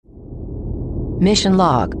Mission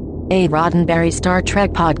Log, a Roddenberry Star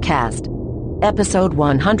Trek podcast. Episode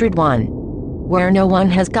 101. Where No One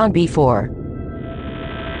Has Gone Before.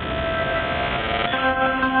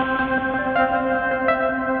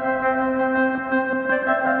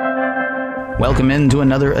 Welcome into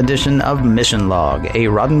another edition of Mission Log, a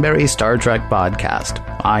Roddenberry Star Trek podcast.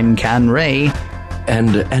 I'm Can Ray.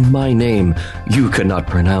 And my name you cannot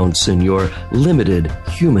pronounce in your limited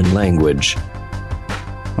human language.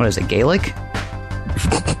 What is it, Gaelic?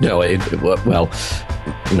 No,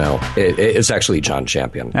 it's actually John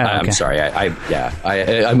Champion. Oh, okay. I'm sorry.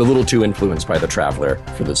 I'm a little too influenced by The Traveler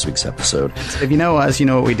for this week's episode. If you know us, you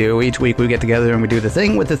know what we do. Each week we get together and we do the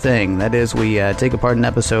thing with the thing. That is, we take apart an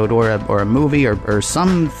episode or a movie or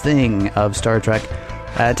something of Star Trek,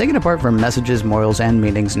 take it apart for messages, morals, and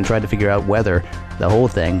meanings, and try to figure out whether the whole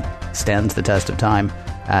thing stands the test of time.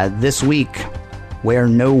 This week, Where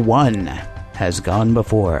No One Has Gone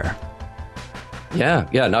Before. Yeah,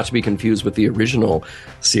 not to be confused with the original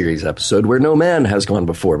series episode Where No Man Has Gone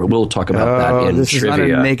Before, but we'll talk about that in this trivia. This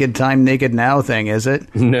is not a Naked Time, Naked Now thing, is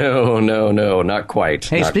it? No, not quite.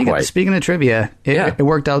 Hey, not quite. Speaking of trivia, it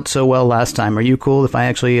worked out so well last time. Are you cool if I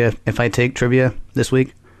actually if I take trivia this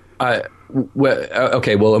week?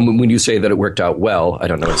 Okay, well, when you say that it worked out well, I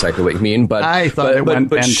don't know exactly what you mean, but I thought it went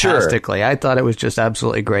fantastically. Sure. I thought it was just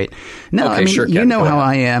absolutely great. No, okay, I mean, sure, you know how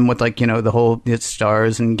I am with, like, the whole it's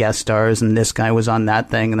stars and guest stars, and this guy was on that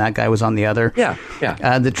thing and that guy was on the other. Yeah.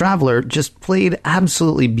 The Traveler just played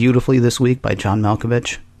absolutely beautifully this week by John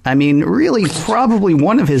Malkovich. I mean, really, probably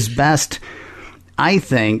one of his best, I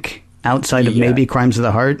think, outside of maybe Crimes of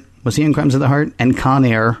the Heart. Was he in Crimes of the Heart? And Con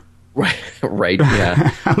Air. Right,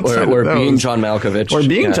 yeah. or being John Malkovich. Or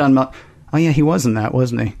being John Malkovich. Oh, yeah, he was in that,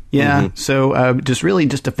 wasn't he? Yeah, So just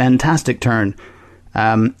a fantastic turn.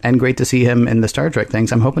 And great to see him in the Star Trek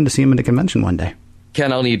things. I'm hoping to see him at a convention one day.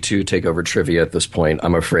 Ken, I'll need to take over trivia at this point,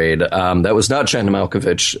 I'm afraid. That was not John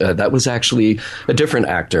Malkovich. That was actually a different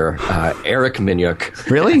actor, Eric Minyuk.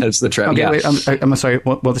 Really? As the Traveler. Okay, wait, I'm sorry.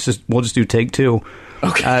 Well, we'll just do take two.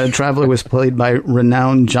 Okay. The Traveler was played by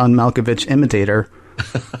renowned John Malkovich imitator,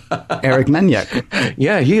 Eric Minyuk.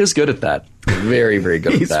 Yeah, he is good at that. Very, very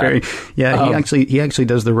good at that. He actually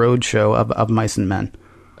does the road show of Mice and Men.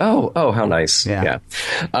 Oh, how nice. Yeah.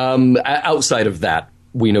 Outside of that,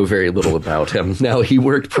 we know very little about him. Now, he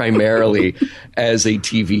worked primarily as a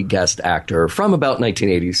TV guest actor from about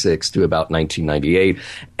 1986 to about 1998,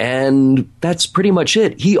 and that's pretty much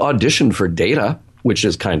it. He auditioned for Data, which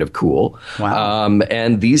is kind of cool. Wow.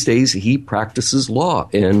 And these days, he practices law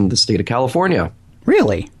in the state of California.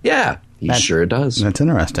 Really? Yeah, he sure does. That's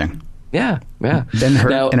interesting. Yeah. Been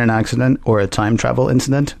hurt in an accident or a time travel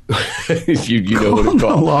incident? you know what it's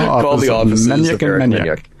called. Call the offices of Eric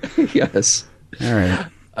Minyuk. Yes. All right.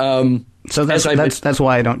 So that's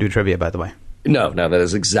why I don't do trivia, by the way. No, that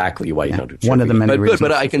is exactly why you don't do trivia. One of the many reasons.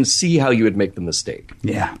 But I can see how you would make the mistake.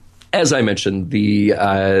 Yeah. As I mentioned,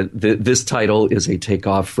 this title is a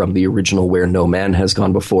takeoff from the original Where No Man Has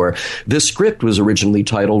Gone Before. This script was originally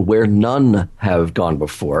titled Where None Have Gone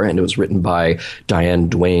Before, and it was written by Diane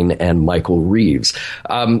Duane and Michael Reeves.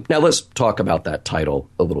 Now let's talk about that title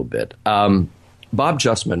a little bit. Bob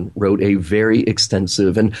Justman wrote a very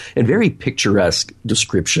extensive and very picturesque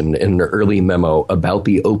description in an early memo about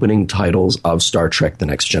the opening titles of Star Trek The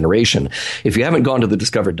Next Generation. If you haven't gone to the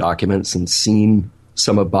Discovered Documents and seen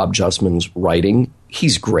some of Bob Justman's writing,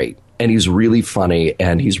 he's great. And he's really funny,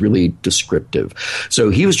 and he's really descriptive. So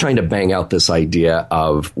he was trying to bang out this idea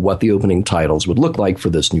of what the opening titles would look like for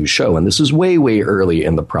this new show. And this is way, way early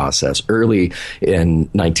in the process, early in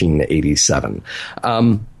 1987.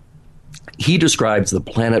 He describes the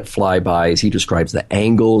planet flybys. He describes the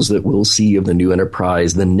angles that we'll see of the new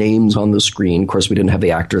Enterprise, the names on the screen. Of course, we didn't have the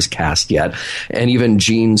actors cast yet. And even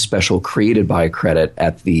Gene's special created by credit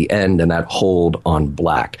at the end and that hold on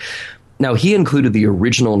black. Now, he included the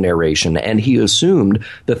original narration, and he assumed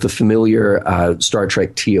that the familiar Star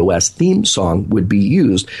Trek TOS theme song would be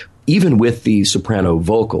used, even with the soprano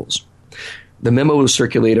vocals. The memo was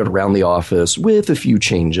circulated around the office with a few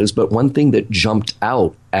changes, but one thing that jumped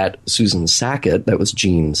out at Susan Sackett, that was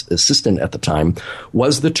Gene's assistant at the time,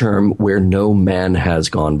 was the term Where No Man Has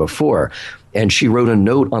Gone Before. And she wrote a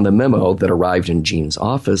note on the memo that arrived in Gene's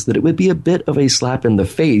office that it would be a bit of a slap in the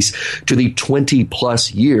face to the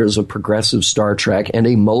 20-plus years of progressive Star Trek and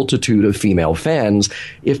a multitude of female fans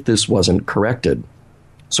if this wasn't corrected.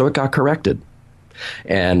 So it got corrected.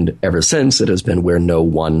 And ever since, it has been Where No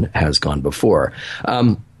One Has Gone Before.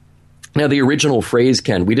 Now, the original phrase,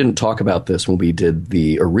 Ken, we didn't talk about this when we did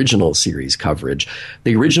the original series coverage.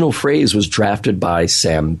 The original phrase was drafted by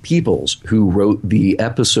Sam Peebles, who wrote the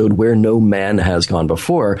episode Where No Man Has Gone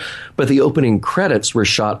Before, but the opening credits were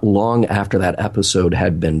shot long after that episode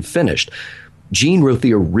had been finished. Gene wrote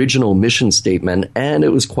the original mission statement, and it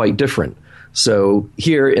was quite different. So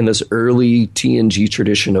here in this early TNG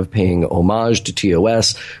tradition of paying homage to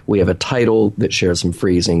TOS, we have a title that shares some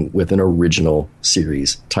phrasing with an original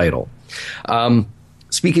series title.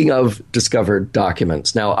 Speaking of discovered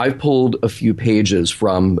documents, now I've pulled a few pages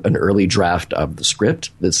from an early draft of the script.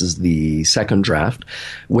 This is the second draft,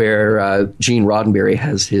 where Gene Roddenberry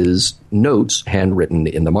has his notes handwritten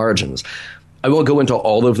in the margins. I won't go into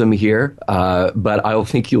all of them here, but I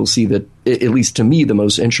think you'll see that, at least to me, the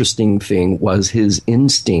most interesting thing was his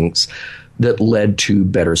instincts that led to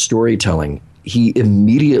better storytelling. He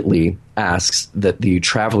immediately asks that the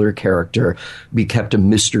Traveler character be kept a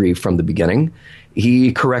mystery from the beginning.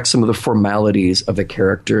 He corrects some of the formalities of the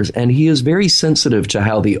characters, and he is very sensitive to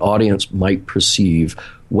how the audience might perceive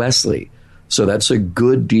Wesley. So that's a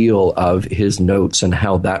good deal of his notes and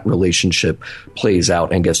how that relationship plays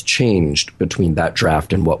out and gets changed between that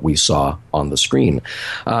draft and what we saw on the screen.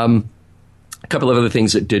 A couple of other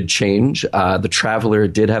things that did change. The Traveler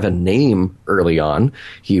did have a name early on.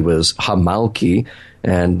 He was Hamalki,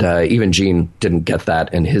 and even Gene didn't get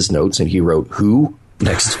that in his notes, and he wrote "who"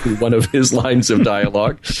 next to one of his lines of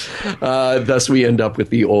dialogue. Thus, we end up with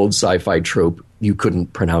the old sci-fi trope, you couldn't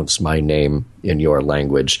pronounce my name in your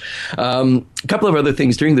language. A couple of other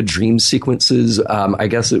things during the dream sequences. I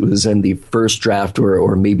guess it was in the first draft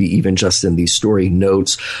or maybe even just in the story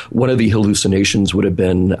notes. One of the hallucinations would have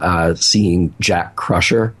been seeing Jack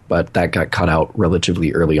Crusher, but that got cut out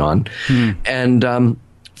relatively early on. And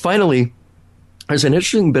finally, there's an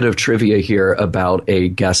interesting bit of trivia here about a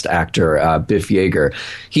guest actor, Biff Yeager.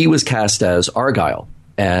 He was cast as Argyle.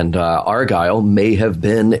 And Argyle may have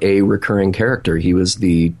been a recurring character. He was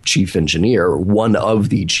the chief engineer, or one of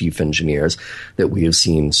the chief engineers that we have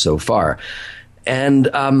seen so far. And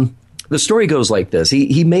the story goes like this.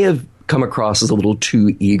 He may have come across as a little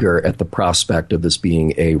too eager at the prospect of this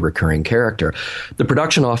being a recurring character. The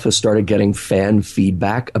production office started getting fan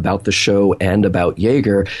feedback about the show and about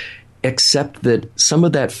Yeager, except that some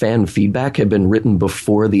of that fan feedback had been written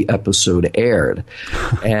before the episode aired.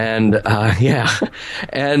 And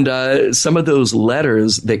some of those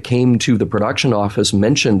letters that came to the production office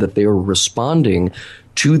mentioned that they were responding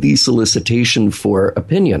to the solicitation for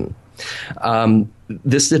opinion.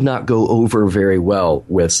 This did not go over very well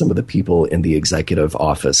with some of the people in the executive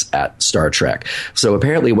office at Star Trek. So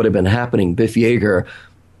apparently what had been happening, Biff Yeager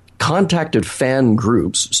contacted fan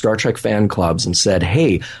groups, Star Trek fan clubs, and said,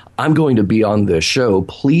 hey, I'm going to be on this show.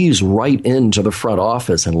 Please write into the front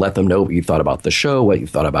office and let them know what you thought about the show, what you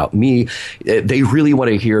thought about me. They really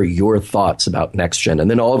want to hear your thoughts about Next Gen.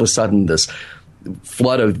 And then all of a sudden, this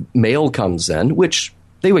flood of mail comes in, which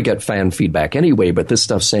they would get fan feedback anyway, but this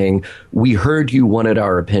stuff saying, we heard you wanted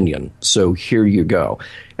our opinion, so here you go.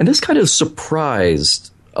 And this kind of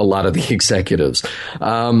surprised a lot of the executives.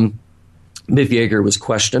 Biff Yeager was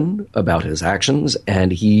questioned about his actions,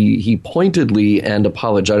 and he pointedly and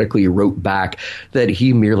apologetically wrote back that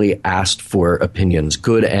he merely asked for opinions,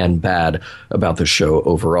 good and bad, about the show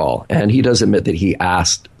overall. And he does admit that he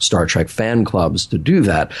asked Star Trek fan clubs to do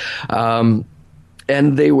that. And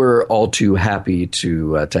they were all too happy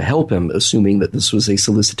to help him, assuming that this was a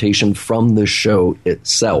solicitation from the show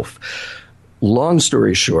itself. Long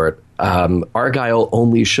story short, Argyle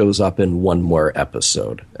only shows up in one more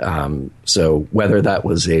episode. So whether that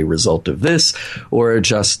was a result of this or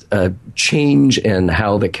just a change in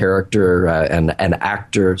how the character and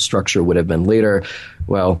actor structure would have been later,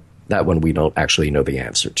 well, that one we don't actually know the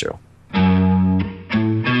answer to.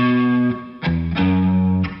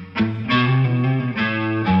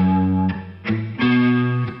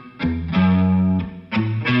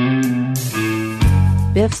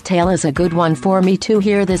 Biff's tale is a good one for me to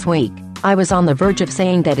hear this week. I was on the verge of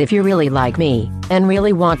saying that if you really like me and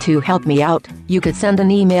really want to help me out, you could send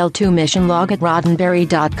an email to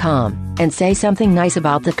missionlog@roddenberry.com and say something nice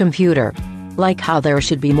about the computer. Like how there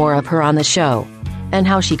should be more of her on the show. And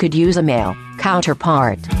how she could use a male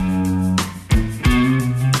counterpart.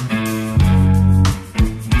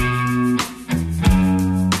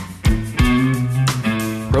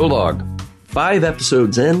 Prologue. 5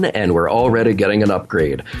 episodes in, and we're already getting an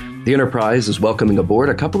upgrade. The Enterprise is welcoming aboard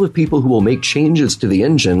a couple of people who will make changes to the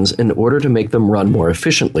engines in order to make them run more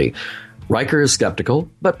efficiently. Riker is skeptical,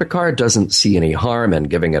 but Picard doesn't see any harm in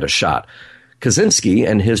giving it a shot. Kaczynski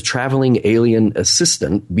and his traveling alien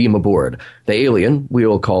assistant beam aboard. The alien, we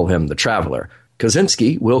will call him the Traveler.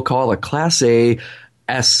 Kaczynski will call a Class A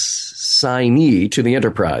assignee to the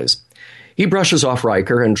Enterprise. He brushes off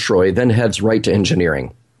Riker and Troi, then heads right to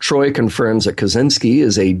engineering. Troi confirms that Kaczynski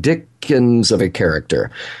is a Dickens of a character.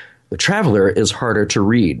 The Traveler is harder to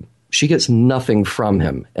read. She gets nothing from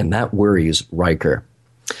him, and that worries Riker.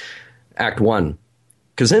 Act 1.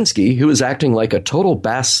 Kaczynski, who is acting like a total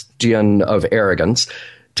bastion of arrogance,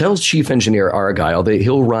 tells Chief Engineer Argyle that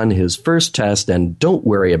he'll run his first test and don't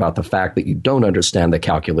worry about the fact that you don't understand the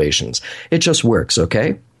calculations. It just works,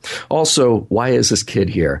 okay? Also, why is this kid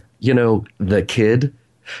here? You know, the kid?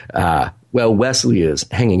 Well, Wesley is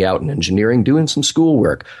hanging out in engineering doing some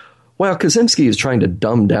schoolwork. While Kaczynski is trying to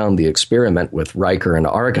dumb down the experiment with Riker and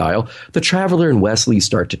Argyle, the Traveler and Wesley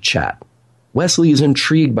start to chat. Wesley is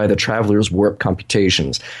intrigued by the Traveler's warp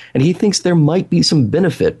computations, and he thinks there might be some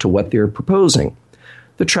benefit to what they're proposing.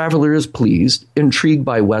 The Traveler is pleased, intrigued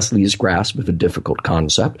by Wesley's grasp of a difficult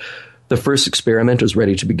concept. The first experiment is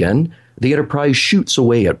ready to begin. The Enterprise shoots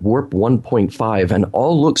away at warp 1.5, and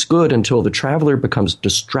all looks good until the Traveler becomes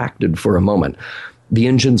distracted for a moment. The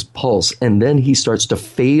engines pulse, and then he starts to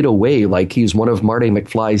fade away like he's one of Marty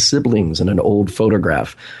McFly's siblings in an old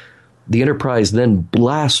photograph. The Enterprise then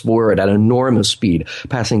blasts forward at enormous speed,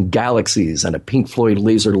 passing galaxies and a Pink Floyd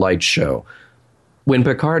laser light show. When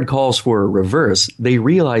Picard calls for a reverse, they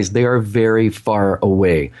realize they are very far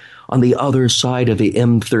away, on the other side of the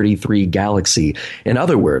M33 galaxy. In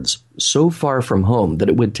other words, so far from home that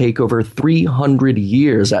it would take over 300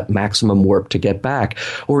 years at maximum warp to get back,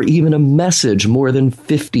 or even a message more than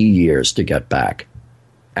 50 years to get back.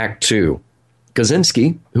 Act 2.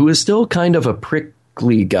 Kaczynski, who is still kind of a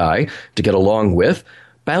prickly guy to get along with,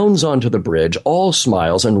 bounds onto the bridge, all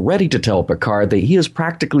smiles and ready to tell Picard that he is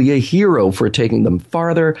practically a hero for taking them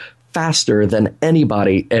farther, faster than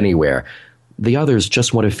anybody anywhere. The others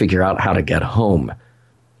just want to figure out how to get home.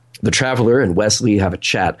 The Traveler and Wesley have a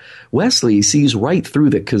chat. Wesley sees right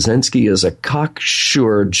through that Kaczynski is a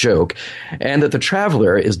cocksure joke, and that the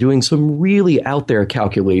Traveler is doing some really out-there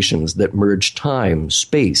calculations that merge time,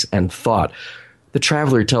 space, and thought. The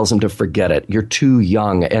Traveler tells him to forget it. You're too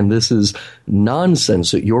young, and this is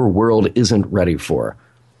nonsense that your world isn't ready for.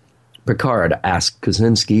 Picard asks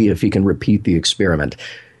Kaczynski if he can repeat the experiment.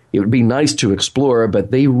 It would be nice to explore,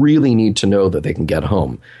 but they really need to know that they can get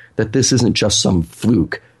home, that this isn't just some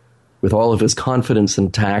fluke. With all of his confidence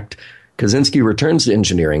intact, Kaczynski returns to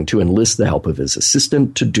engineering to enlist the help of his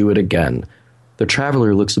assistant to do it again. The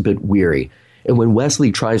Traveler looks a bit weary, and when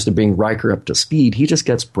Wesley tries to bring Riker up to speed, he just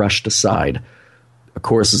gets brushed aside. A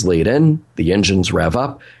course is laid in, the engines rev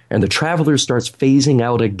up, and the Traveler starts phasing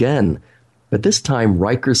out again. But this time,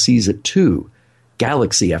 Riker sees it too.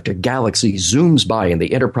 Galaxy after galaxy zooms by, and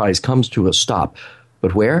the Enterprise comes to a stop.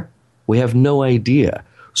 But where? We have no idea.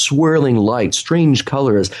 Swirling light, strange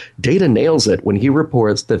colors. Data nails it when he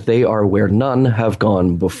reports that they are where none have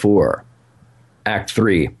gone before. Act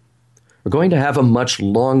 3. We're going to have a much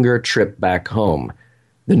longer trip back home.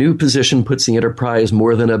 The new position puts the Enterprise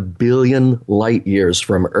more than 1 billion light years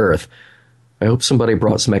from Earth. I hope somebody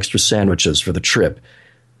brought some extra sandwiches for the trip.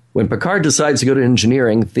 When Picard decides to go to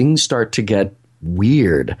engineering, things start to get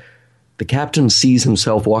weird. The captain sees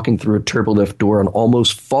himself walking through a turbolift door and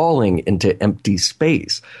almost falling into empty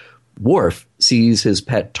space. Worf sees his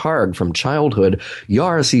pet Targ from childhood.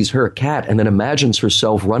 Yara sees her cat and then imagines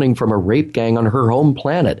herself running from a rape gang on her home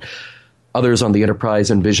planet. Others on the Enterprise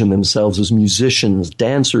envision themselves as musicians,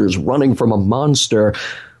 dancers, running from a monster.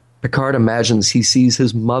 Picard imagines he sees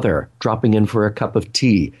his mother dropping in for a cup of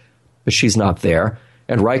tea, but she's not there,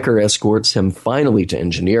 and Riker escorts him finally to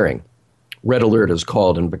engineering. Red Alert is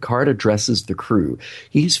called, and Picard addresses the crew.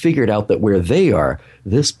 He's figured out that where they are,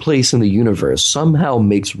 this place in the universe somehow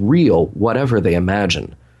makes real whatever they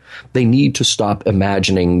imagine. They need to stop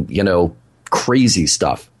imagining, crazy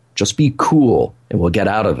stuff. Just be cool, and we'll get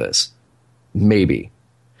out of this. Maybe.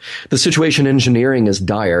 The situation in engineering is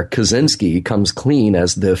dire. Kaczynski comes clean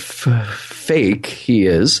as the fake he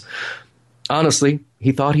is. Honestly,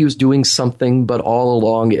 he thought he was doing something, but all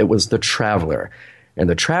along it was the Traveler. And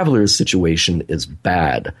the Traveler's situation is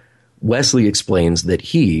bad. Wesley explains that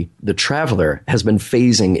he, the Traveler, has been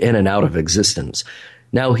phasing in and out of existence.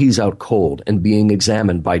 Now he's out cold and being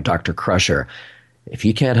examined by Dr. Crusher. If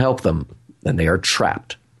he can't help them, then they are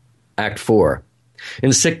trapped. Act 4.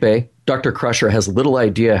 In sickbay, Dr. Crusher has little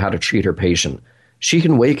idea how to treat her patient. She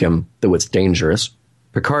can wake him, though it's dangerous.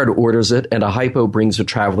 Picard orders it, and a hypo brings the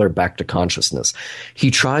Traveler back to consciousness.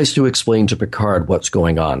 He tries to explain to Picard what's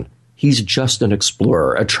going on. He's just an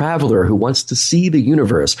explorer, a traveler who wants to see the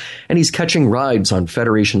universe, and he's catching rides on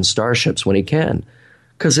Federation starships when he can.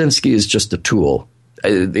 Kaczynski is just a tool,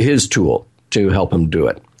 his tool, to help him do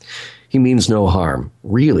it. He means no harm,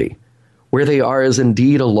 really. Where they are is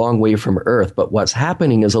indeed a long way from Earth, but what's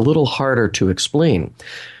happening is a little harder to explain.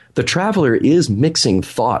 The traveler is mixing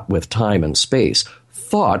thought with time and space.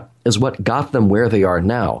 Thought is what got them where they are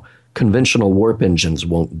now. Conventional warp engines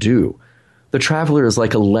won't do. The traveler is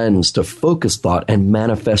like a lens to focus thought and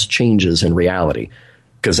manifest changes in reality.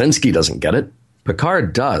 Kaczynski doesn't get it.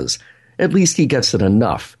 Picard does. At least he gets it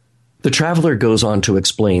enough. The traveler goes on to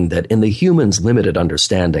explain that in the human's limited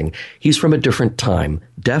understanding, he's from a different time,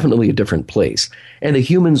 definitely a different place, and the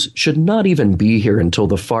humans should not even be here until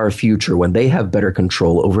the far future when they have better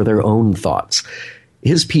control over their own thoughts.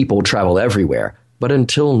 His people travel everywhere, but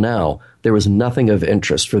until now, there was nothing of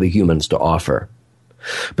interest for the humans to offer.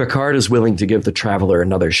 Picard is willing to give the traveler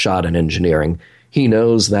another shot in engineering. He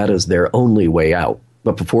knows that is their only way out.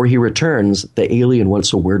 But before he returns, the alien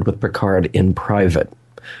wants a word with Picard in private.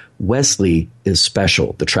 Wesley is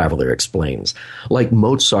special, the traveler explains. Like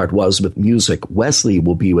Mozart was with music, Wesley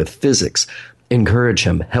will be with physics. Encourage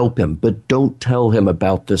him, help him, but don't tell him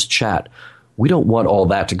about this chat. We don't want all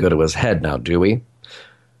that to go to his head now, do we?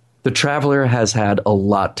 The traveler has had a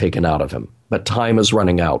lot taken out of him, but time is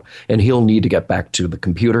running out, and he'll need to get back to the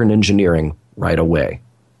computer and engineering right away.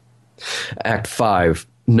 Act 5.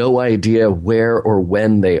 No idea where or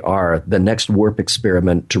when they are, the next warp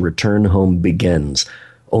experiment to return home begins.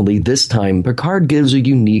 Only this time, Picard gives a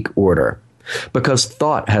unique order. Because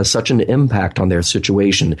thought has such an impact on their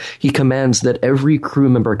situation, he commands that every crew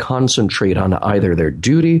member concentrate on either their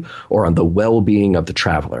duty or on the well-being of the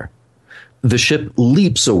traveler. The ship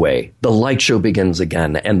leaps away, the light show begins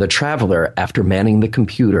again, and the traveler, after manning the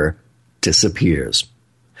computer, disappears.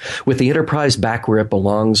 With the Enterprise back where it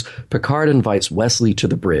belongs, Picard invites Wesley to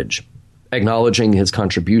the bridge. Acknowledging his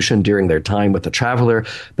contribution during their time with the traveler,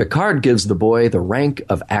 Picard gives the boy the rank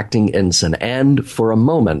of acting ensign and, for a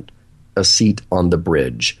moment, a seat on the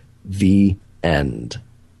bridge. The end.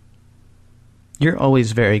 You're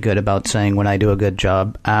always very good about saying when I do a good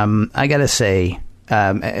job. I gotta say,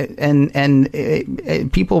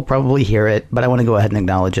 people probably hear it, but I want to go ahead and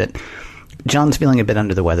acknowledge it. John's feeling a bit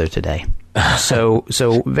under the weather today. So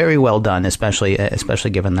very well done, especially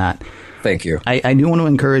given that. Thank you. I do want to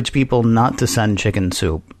encourage people not to send chicken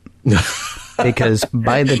soup because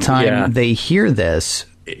by the time they hear this,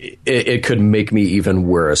 it could make me even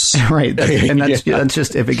worse. Right. And that's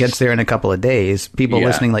just if it gets there in a couple of days. People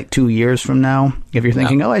listening like 2 years from now, if you're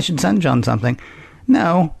thinking, I should send John something.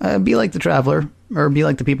 No, be like the traveler or be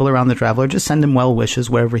like the people around the traveler. Just send him well wishes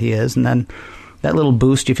wherever he is. And then that little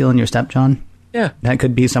boost you feel in your step, John. Yeah. That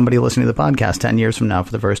could be somebody listening to the podcast 10 years from now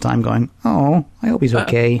for the first time going, I hope he's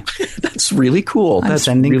okay. That's really cool. That's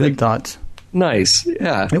sending really good thoughts. Nice.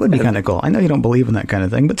 Yeah. It would be kind of cool. I know you don't believe in that kind of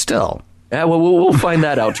thing, but still. Yeah, well, we'll find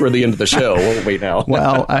that out toward the end of the show, won't we now?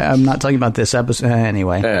 Well, I'm not talking about this episode.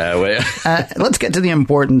 Anyway. Let's get to the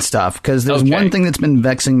important stuff, because there's one thing that's been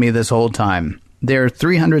vexing me this whole time. They're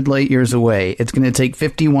 300 light years away. It's going to take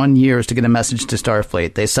 51 years to get a message to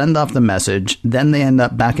Starfleet. They send off the message, then they end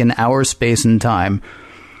up back in our space and time.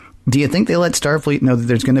 Do you think they let Starfleet know that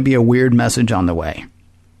there's going to be a weird message on the way?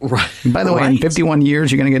 Right. By the way, in 51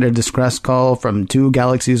 years, you're going to get a distress call from 2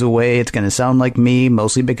 galaxies away. It's going to sound like me,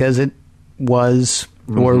 mostly because it was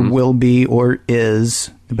or will be or is,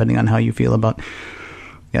 depending on how you feel about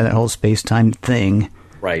that whole space-time thing.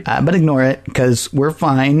 Right. But ignore it, because we're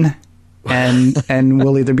fine. and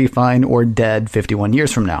we'll either be fine or dead 51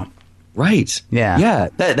 years from now. Right. Yeah. Yeah.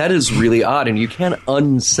 That is really odd, and you can't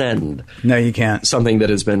unsend. No, you can't. Something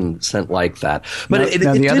that has been sent like that. But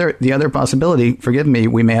the other possibility, forgive me,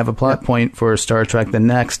 we may have a plot point for Star Trek: The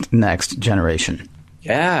Next Generation.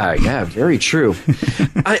 Yeah, very true.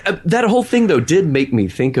 That whole thing, though, did make me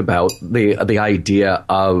think about the idea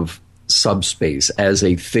of subspace as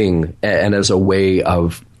a thing and as a way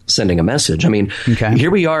of sending a message. I mean,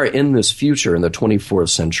 here we are in this future in the 24th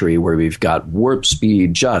century where we've got warp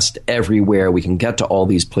speed just everywhere. We can get to all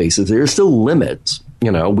these places. There are still limits.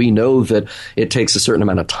 We know that it takes a certain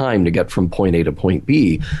amount of time to get from point A to point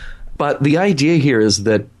B. But the idea here is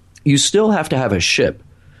that you still have to have a ship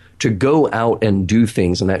to go out and do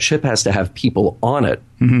things, and that ship has to have people on it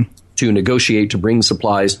to negotiate, to bring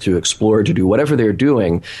supplies, to explore, to do whatever they're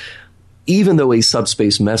doing, even though a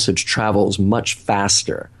subspace message travels much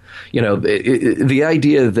faster. The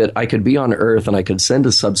idea that I could be on Earth and I could send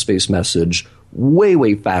a subspace message way,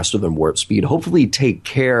 way faster than warp speed, hopefully take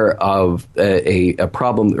care of a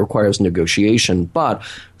problem that requires negotiation, but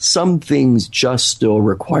some things just still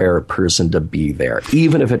require a person to be there,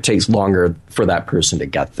 even if it takes longer for that person to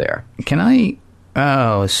get there. Can I?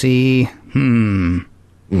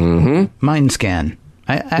 Mind Scan.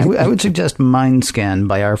 I would suggest Mind Scan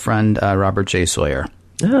by our friend Robert J. Sawyer.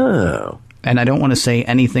 Oh. And I don't want to say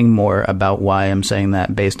anything more about why I'm saying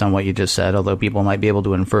that based on what you just said, although people might be able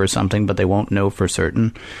to infer something, but they won't know for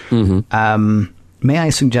certain. May I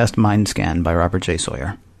suggest Mind Scan by Robert J.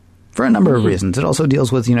 Sawyer? For a number of reasons. It also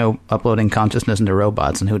deals with, uploading consciousness into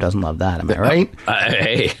robots, and who doesn't love that? Am I right?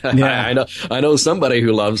 Hey, yeah. I know somebody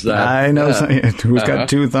who loves that. I know who's got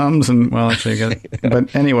two thumbs, and, well, actually,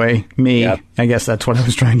 but anyway, me, yep. I guess that's what I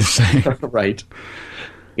was trying to say. Right.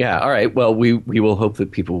 Yeah, all right. Well, we will hope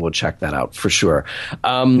that people will check that out for sure.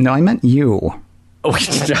 No, I meant you. Oh,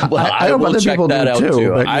 well, I will check that out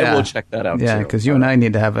too. But I will check that out too. Yeah, because you and I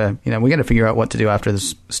need to have we got to figure out what to do after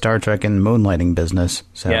this Star Trek and moonlighting business.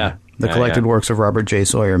 So the collected works of Robert J.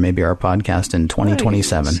 Sawyer may be our podcast in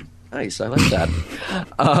 2027. Nice. I like that.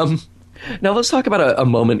 Now let's talk about a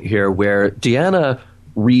moment here where Deanna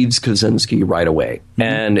reads Kaczynski right away.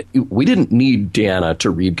 And we didn't need Deanna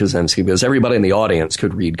to read Kaczynski because everybody in the audience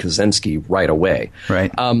could read Kaczynski right away.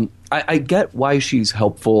 Right. I get why she's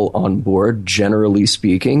helpful on board, generally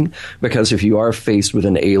speaking, because if you are faced with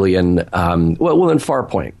an alien, in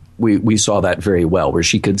Farpoint, we saw that very well, where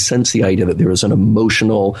she could sense the idea that there was an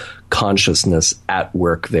emotional consciousness at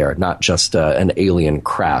work there, not just an alien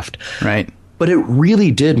craft. Right. But it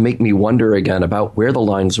really did make me wonder again about where the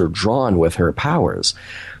lines are drawn with her powers.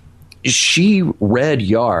 She read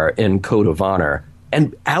Yar in Code of Honor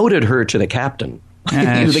and outed her to the captain.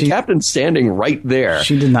 The captain's standing right there.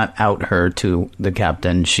 She did not out her to the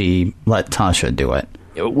captain. She let Tasha do it.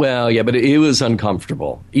 Well, yeah, but it was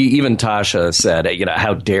uncomfortable. Even Tasha said,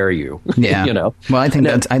 how dare you? Yeah. Well, I think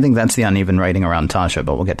that's the uneven writing around Tasha,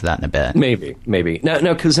 but we'll get to that in a bit. Maybe. Now,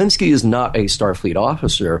 Kaczynski is not a Starfleet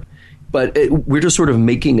officer, but we're just sort of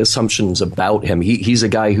making assumptions about him. He's a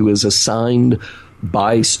guy who is assigned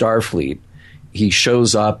by Starfleet. He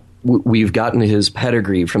shows up. We've gotten his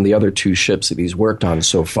pedigree from the other two ships that he's worked on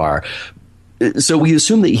so far. So we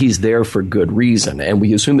assume that he's there for good reason, and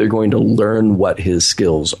we assume they're going to learn what his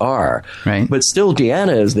skills are. Right. But still,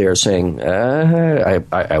 Deanna is there saying,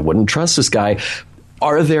 I wouldn't trust this guy.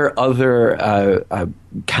 Are there other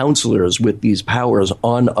counselors with these powers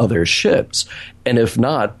on other ships? And if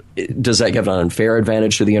not, does that give an unfair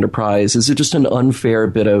advantage to the Enterprise? Is it just an unfair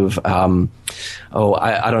bit of, I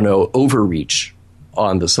don't know, overreach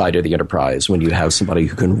on the side of the Enterprise when you have somebody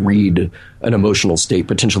who can read an emotional state,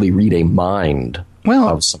 potentially read a mind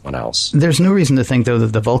of someone else? There's no reason to think, though,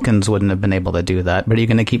 that the Vulcans wouldn't have been able to do that, but are you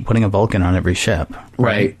going to keep putting a Vulcan on every ship?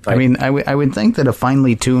 Right. I mean, I would think that a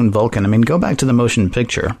finely tuned Vulcan, go back to the motion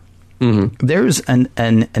picture. Mm-hmm. There's an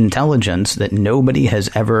intelligence that nobody has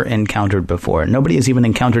ever encountered before. Nobody has even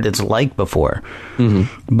encountered its like before.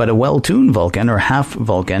 Mm-hmm. But a well-tuned Vulcan or half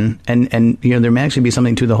Vulcan, and there may actually be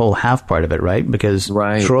something to the whole half part of it, right? Because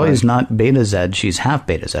Troy's not Beta Z, she's half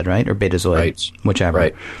Beta Z, right? Or Betazoid, whichever.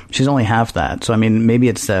 Right. She's only half that. So, maybe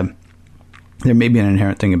it's there may be an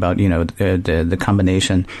inherent thing about, the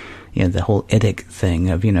combination, the whole idic thing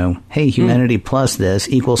of, hey, humanity plus this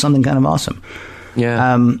equals something kind of awesome.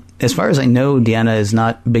 Yeah. As far as I know, Deanna is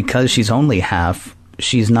not, because she's only half,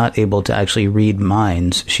 she's not able to actually read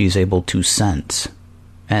minds. She's able to sense.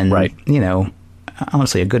 And,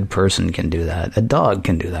 honestly, a good person can do that. A dog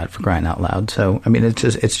can do that, for crying out loud. So,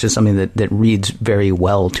 it's just something that reads very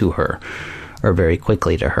well to her, or very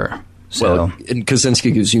quickly to her. So, and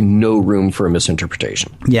Kaczynski gives you no room for a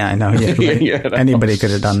misinterpretation. Yeah, I know. Yeah, Anybody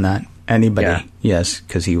could have done that. Anybody. Yeah. Yes,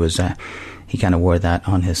 because he was, he kind of wore that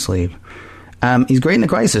on his sleeve. He's great in the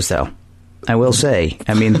crisis, though. I will say.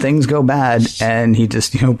 Things go bad, and he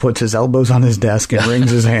just, puts his elbows on his desk and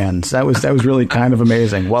wrings his hands. That was really kind of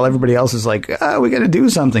amazing. While everybody else is like, we got to do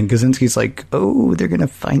something. Kaczynski's like, they're going to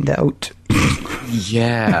find out.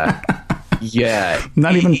 Yeah. Yeah.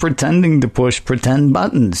 Not even pretending to push pretend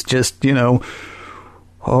buttons. Just, wow.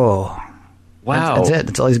 That's it.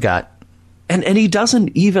 That's all he's got. And he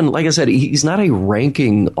doesn't even, like I said, he's not a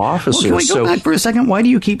ranking officer. Well, can we go back for a second? Why do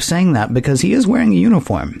you keep saying that? Because he is wearing a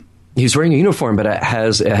uniform. He's wearing a uniform, but it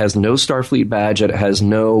has no Starfleet badge. It has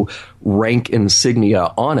no rank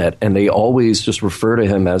insignia on it, and they always just refer to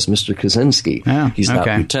him as Mr. Kaczynski. Oh, he's not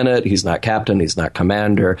lieutenant. He's not captain. He's not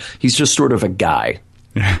commander. He's just sort of a guy,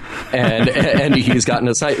 and he's gotten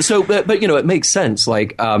aside. So, but it makes sense.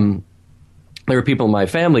 Like, there were people in my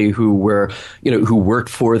family who were, who worked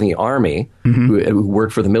for the Army, who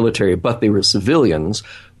worked for the military, but they were civilians.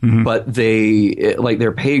 Mm-hmm. But they,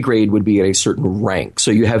 their pay grade would be at a certain rank. So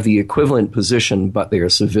you have the equivalent position, but they are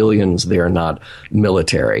civilians. They are not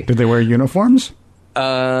military. Did they wear uniforms?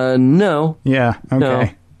 No. Yeah. Okay. No,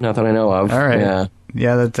 not that I know of. All right. Yeah.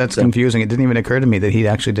 Yeah, that's confusing. It didn't even occur to me that he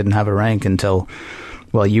actually didn't have a rank until,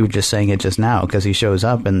 you were just saying it just now, because he shows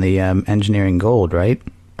up in the engineering gold, right?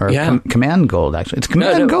 Or Command Gold, actually. It's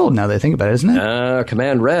Command Gold now that I think about it, isn't it?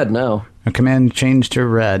 Command Red, no. A Command changed to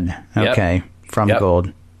red. Okay, from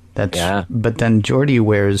Gold. But then Geordi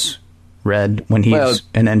wears red when he's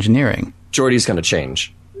in engineering. Geordi's going to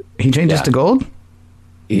change. He changes to gold?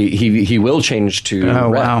 He will change to red.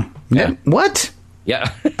 Wow. Yeah. What?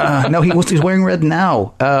 Yeah. No, he's wearing red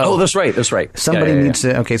now. That's right. Somebody needs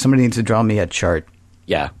to draw me a chart.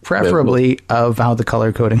 Yeah. Preferably of how the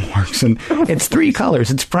color coding works. And it's 3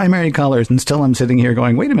 colors. It's primary colors. And still I'm sitting here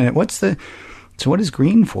going, wait a minute, what is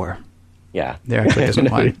green for? Yeah. There actually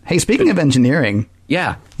isn't one. Hey, speaking of engineering.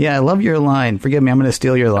 Yeah. Yeah, I love your line. Forgive me, I'm going to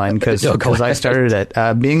steal your line because I started it.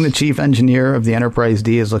 Being the chief engineer of the Enterprise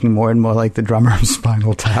D is looking more and more like the drummer of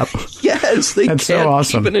Spinal Tap. Yes, That's so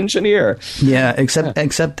awesome. Keep an engineer. Yeah,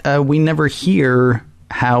 except we never hear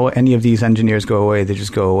how any of these engineers go away. They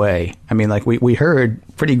just go away. I mean, like we heard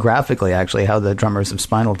pretty graphically actually how the drummers of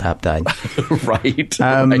Spinal Tap died. Right.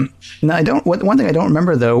 No, I don't. One thing I don't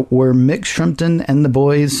remember though were Mick Shrimpton and the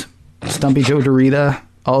boys, Stumpy Joe Dorita.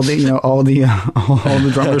 All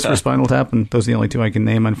the drummers for Spinal Tap, and those are the only 2 I can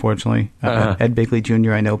name, unfortunately. Ed Bigley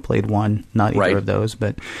Jr. I know played one, not either of those,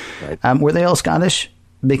 but were they all Scottish?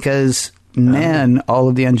 Because all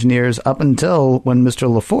of the engineers up until when Mr.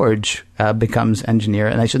 LaForge becomes engineer,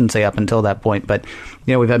 and I shouldn't say up until that point, but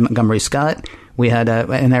we've had Montgomery Scott, we had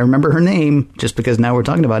and I remember her name just because now we're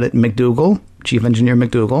talking about it, McDougal, Chief Engineer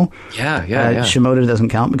McDougal. Yeah. Shimoda doesn't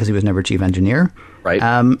count because he was never Chief Engineer. Right.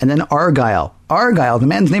 And then Argyle, the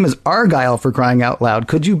man's name is Argyle, for crying out loud.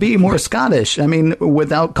 Could you be more Scottish? I mean,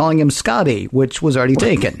 without calling him Scotty, which was already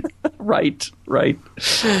taken. Right.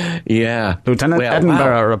 Yeah. Lieutenant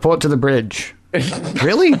Edinburgh, report to the bridge.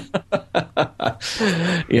 Really?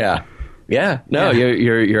 Yeah. No,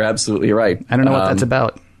 you're absolutely right. I don't know what that's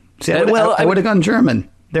about. See, I would have gone German.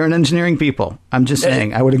 They're an engineering people. I'm just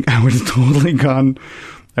saying, I would have totally gone.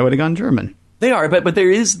 I would have gone German. They are, but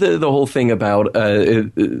there is the whole thing about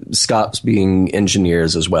Scots being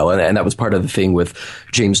engineers as well. And that was part of the thing with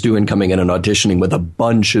James Doohan coming in and auditioning with a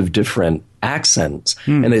bunch of different accents.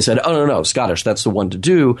 And they said, oh, no, Scottish, that's the one to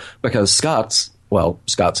do because Scots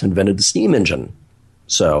invented the steam engine.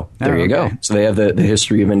 So there you go. So they have the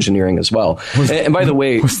history of engiering as well. And by the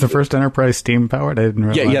way... Was the first Enterprise steam-powered? I didn't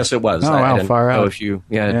realize. Yeah, yes, it was. Oh, wow, far out. If you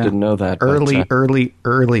didn't know that. Early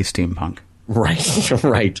steampunk.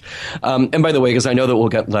 Right. And by the way, because I know that we'll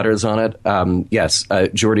get letters on it, yes,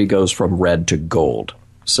 Geordi goes from red to gold.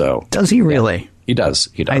 So does he really? Yeah, he does.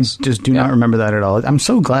 I just do not remember that at all. I'm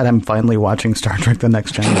so glad I'm finally watching Star Trek: The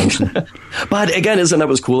Next Generation. But again, isn't that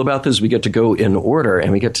what's cool about this? We get to go in order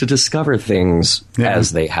and we get to discover things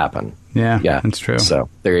as they happen. Yeah, that's true. So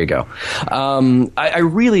there you go. I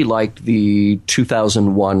really liked the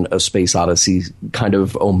 2001: A Space Odyssey kind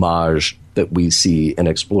of homage that we see in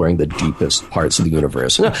exploring the deepest parts of the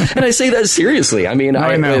universe. And I say that seriously. I mean,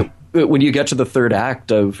 I know. When you get to the third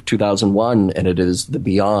act of 2001 and it is the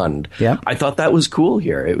beyond, I thought that was cool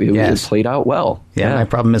here. It played out well. Yeah, my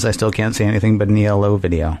problem is I still can't see anything but an ELO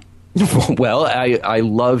video. Well, I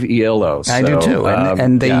love ELO. So, I do too.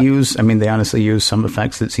 And they they honestly use some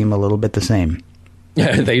effects that seem a little bit the same.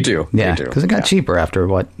 Yeah, they do. Yeah, because it got cheaper after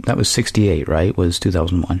that was 68, right? Was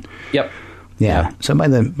 2001. Yep. Yeah. So by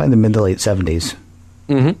the mid to late 70s,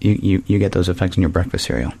 you get those effects in your breakfast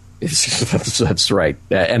cereal. That's right.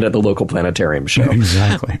 And at the local planetarium show.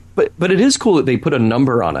 Exactly. But it is cool that they put a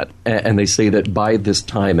number on it. And they say that by this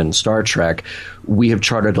time in Star Trek, we have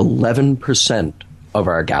charted 11% of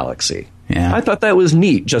our galaxy. Yeah. I thought that was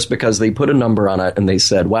neat just because they put a number on it and they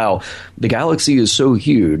said, wow, the galaxy is so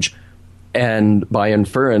huge. And by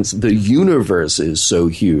inference, the universe is so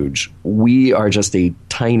huge. We are just a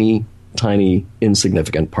tiny,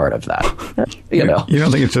 insignificant part of that. You know. You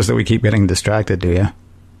don't think it's just that we keep getting distracted, do you?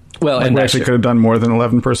 Well, and we actually could have done more than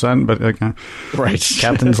 11%, but right.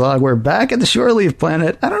 Captain's log, we're back at the Shore Leave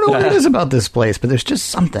planet. I don't know what it is about this place, but there's just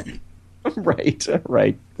something. Right. I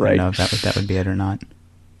don't know if that would be it or not.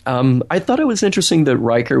 I thought it was interesting that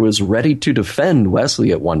Riker was ready to defend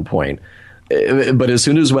Wesley at one point. But as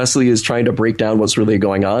soon as Wesley is trying to break down what's really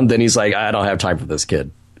going on, then he's like, I don't have time for this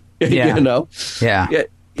kid. Yeah. You know? Yeah.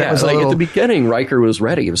 That was like at the beginning, Riker was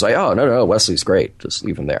ready. He was like, oh, no, Wesley's great. Just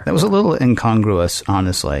leave him there. That was a little incongruous,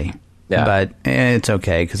 honestly. Yeah. But it's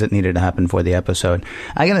okay because it needed to happen for the episode.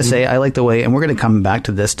 I got to say, I like the way, and we're going to come back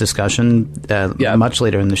to this discussion much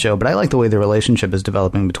later in the show, but I like the way the relationship is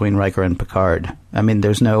developing between Riker and Picard. I mean,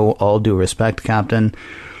 there's no all due respect, Captain,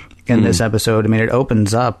 in this episode. I mean, it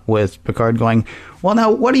opens up with Picard going, well,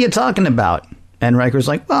 now, what are you talking about? And Riker's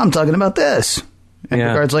like, well, I'm talking about this. And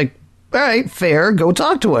Picard's like, all right, fair. Go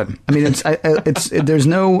talk to him. I mean, there's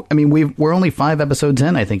no. I mean, we're only 5 episodes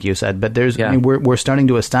in, I think you said, but there's. Yeah. I mean, we're starting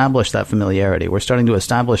to establish that familiarity. We're starting to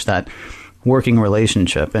establish that working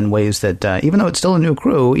relationship in ways that even though it's still a new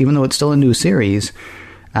crew, even though it's still a new series,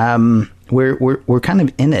 we're kind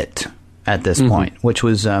of in it at this point, which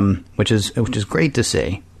is great to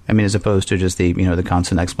see. I mean, as opposed to just the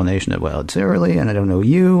constant explanation of, well, it's early and I don't know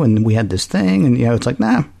you and we had this thing and it's like,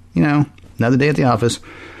 nah, another day at the office.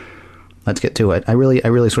 Let's get to it. I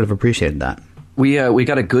really sort of appreciated that. We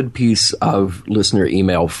got a good piece of listener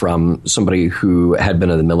email from somebody who had been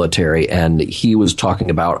in the military, and he was talking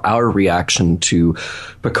about our reaction to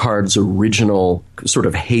Picard's original sort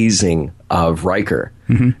of hazing of Riker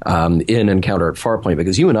in Encounter at Farpoint,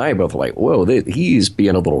 because you and I both were like, whoa, he's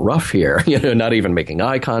being a little rough here, not even making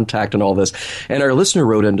eye contact and all this. And our listener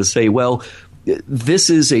wrote in to say, well,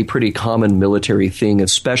 this is a pretty common military thing,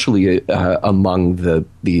 especially among the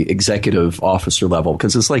executive officer level,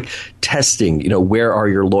 because it's like testing, where are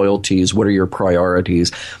your loyalties? What are your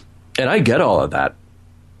priorities? And I get all of that.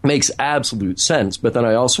 Makes absolute sense. But then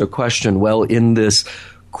I also question, well, in this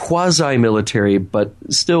quasi-military, but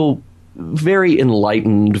still very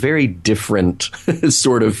enlightened, very different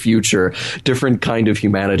sort of future, different kind of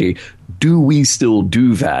humanity, do we still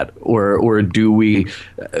do that, or do we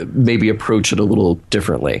maybe approach it a little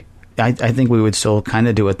differently? I think we would still kind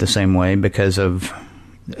of do it the same way because of,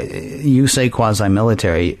 you say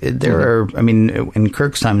quasi-military. There are, I mean, in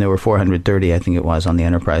Kirk's time there were 430, I think it was, on the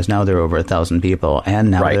Enterprise. Now there are over 1,000 people,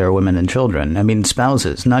 and now there are women and children. I mean,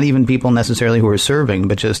 spouses, not even people necessarily who are serving,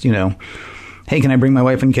 but just, hey, can I bring my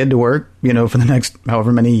wife and kid to work, for the next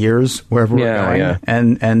however many years, wherever we're going? Yeah.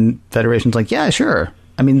 And Federation's like, yeah, sure.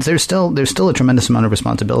 I mean, there's still a tremendous amount of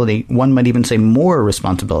responsibility. One might even say more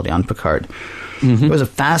responsibility on Picard. It was a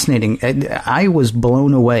fascinating. I was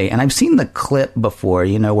blown away, and I've seen the clip before.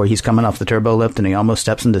 Where he's coming off the turbo lift and he almost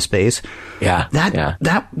steps into space. Yeah,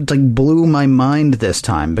 that like blew my mind this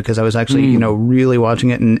time because I was actually really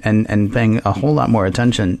watching it and paying a whole lot more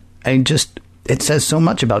attention. It says so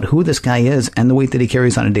much about who this guy is and the weight that he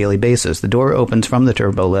carries on a daily basis. The door opens from the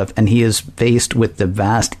turbo lift, and he is faced with the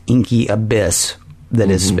vast inky abyss that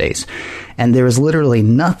is space. And there is literally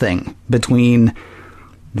nothing between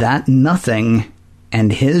that nothing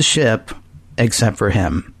and his ship except for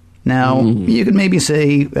him. Now, you could maybe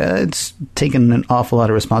say it's taken an awful lot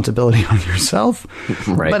of responsibility on yourself.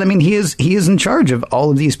 Right. But I mean, he is in charge of all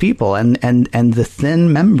of these people, and the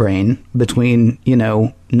thin membrane between,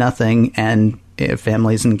 nothing and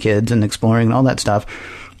families and kids and exploring and all that stuff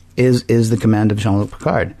is the command of Jean-Luc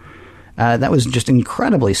Picard. That was just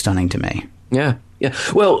incredibly stunning to me. Yeah. Yeah.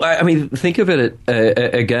 Well, I mean, think of it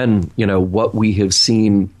again, what we have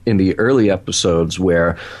seen in the early episodes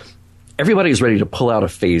where everybody is ready to pull out a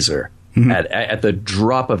phaser at the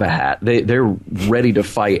drop of a hat. They're ready to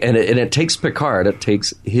fight. And it takes Picard, it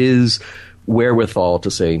takes his wherewithal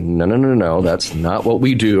to say, no, that's not what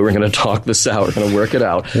we do. We're going to talk this out. We're going to work it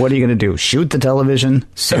out. What are you going to do? Shoot the television?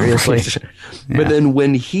 Seriously? Yeah. But then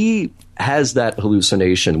when he has that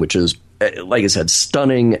hallucination, which is, like I said,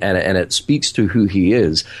 stunning, and it speaks to who he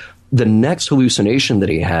is, the next hallucination that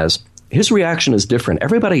he has, his reaction is different.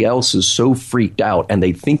 Everybody else is so freaked out, and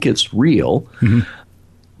they think it's real.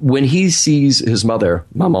 When he sees his mother,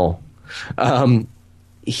 Maman,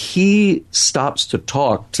 he stops to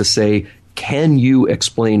talk to say, can you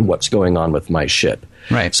explain what's going on with my ship?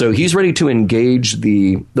 Right. So he's ready to engage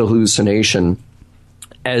the hallucination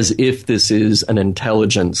as if this is an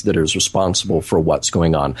intelligence that is responsible for what's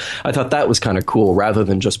going on. I thought that was kind of cool, rather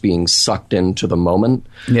than just being sucked into the moment,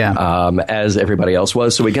 as everybody else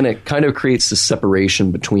was. So again, it kind of creates this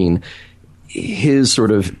separation between his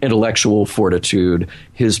sort of intellectual fortitude,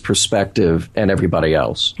 his perspective, and everybody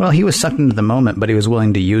else. Well, he was sucked into the moment, but he was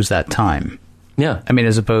willing to use that time. Yeah. I mean,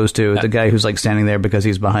 as opposed to the guy who's like standing there because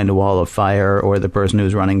he's behind a wall of fire, or the person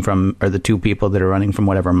who's running from, or the two people that are running from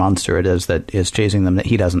whatever monster it is that is chasing them that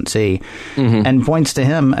he doesn't see, and points to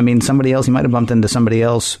him. I mean, somebody else, he might have bumped into somebody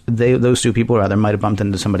else. Those two people rather might have bumped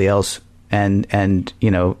into somebody else and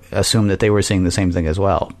assume that they were seeing the same thing as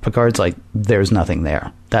well. Picard's like, there's nothing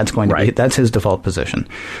there. That's going to be, that's his default position.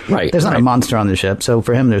 Right. There's not a monster on the ship. So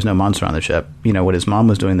for him, there's no monster on the ship. What his mom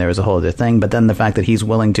was doing there is a whole other thing. But then the fact that he's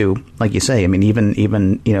willing to, like you say, I mean,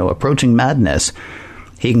 even approaching madness,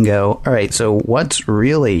 he can go, all right, so what's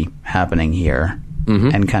really happening here?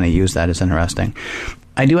 And kind of use that as interesting.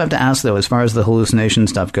 I do have to ask, though, as far as the hallucination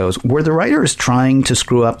stuff goes, were the writers trying to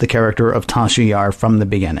screw up the character of Tasha Yar from the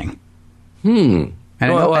beginning? And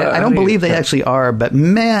I don't believe they actually are, but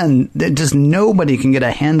man, just nobody can get a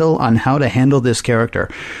handle on how to handle this character.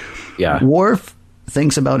 Yeah. Worf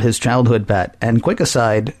thinks about his childhood pet, and quick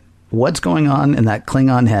aside, what's going on in that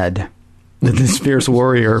Klingon head that this fierce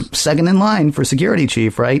warrior, second in line for security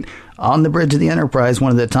chief, right? On the bridge of the Enterprise, one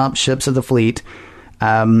of the top ships of the fleet,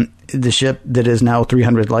 the ship that is now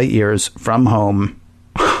 300 light years from home.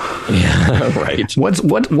 Yeah, right.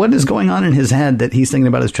 What is going on in his head that he's thinking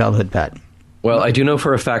about his childhood pet? Well, I do know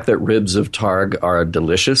for a fact that ribs of Targ are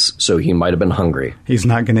delicious, so he might have been hungry. He's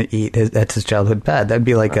not going to eat. That's his childhood pet. That'd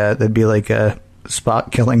be like a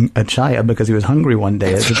Spock killing a Chaya because he was hungry one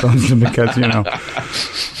day, as opposed to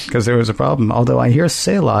because there was a problem. Although I hear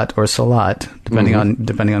Salat or Salat, depending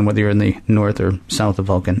on whether you're in the north or south of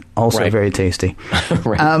Vulcan, also very tasty.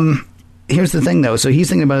 Right. Here's the thing, though. So he's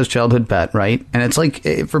thinking about his childhood pet, right? And it's like,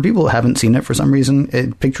 for people who haven't seen it for some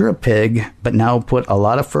reason, picture a pig, but now put a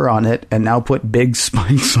lot of fur on it, and now put big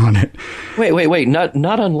spikes on it. Wait. Not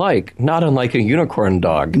unlike a unicorn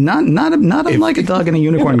dog. Not unlike a dog in a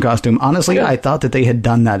unicorn costume. Honestly, I thought that they had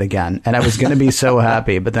done that again, and I was going to be so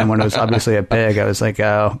happy. But then when it was obviously a pig, I was like,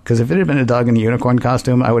 oh, because if it had been a dog in a unicorn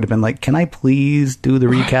costume, I would have been like, can I please do the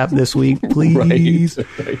recap this week, please?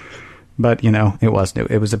 Right. But it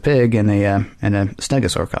wasn't. It was a pig in a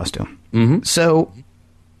stegosaur costume. Mm-hmm. So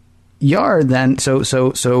Yar then, so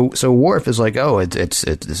Worf is like, oh, it's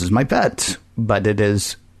this is my pet, but it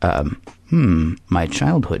is my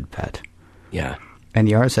childhood pet. Yeah. And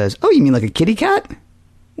Yar says, oh, you mean like a kitty cat?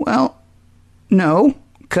 Well, no,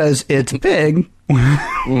 because it's a pig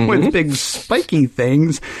with big spiky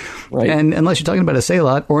things, right? And unless you're talking about a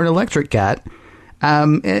Salat or an electric cat.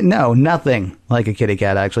 No, nothing like a kitty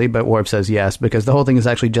cat, actually, but Worf says yes, because the whole thing is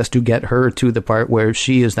actually just to get her to the part where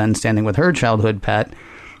she is then standing with her childhood pet,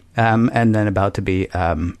 and then about to be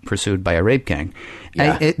pursued by a rape king.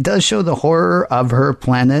 Yeah. It does show the horror of her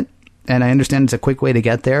planet, and I understand it's a quick way to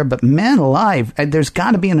get there, but man alive, there's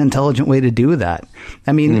got to be an intelligent way to do that.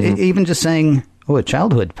 I mean, even just saying, oh, a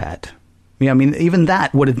childhood pet. Yeah, I mean, even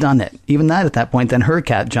that would have done it. Even that at that point, then her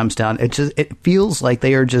cat jumps down. It feels like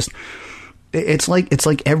they are just... It's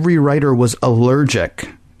like every writer was allergic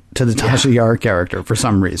to the Tasha Yar character for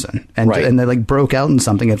some reason. And they like broke out in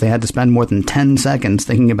something if they had to spend more than 10 seconds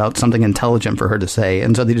thinking about something intelligent for her to say.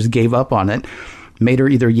 And so they just gave up on it, made her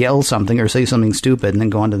either yell something or say something stupid and then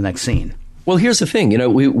go on to the next scene. Well, here's the thing.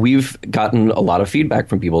 We've gotten a lot of feedback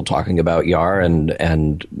from people talking about Yar and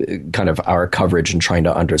kind of our coverage and trying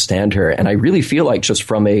to understand her. And I really feel like just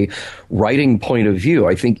from a writing point of view,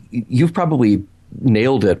 I think you've probably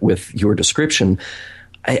nailed it with your description.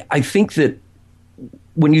 I think that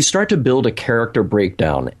when you start to build a character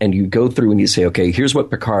breakdown and you go through and you say, okay, here's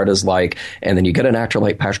what Picard is like, and then you get an actor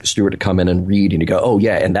like Patrick Stewart to come in and read, and you go, oh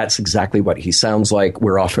yeah, and that's exactly what he sounds like,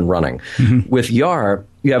 we're off and running. Mm-hmm. With Yar,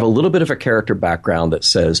 you have a little bit of a character background that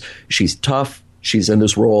says she's tough, she's in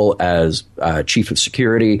this role as chief of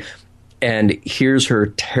security, and here's her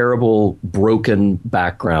terrible, broken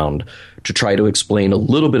background to try to explain a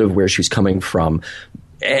little bit of where she's coming from.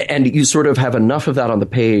 And you sort of have enough of that on the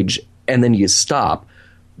page, and then you stop.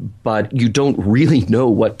 But you don't really know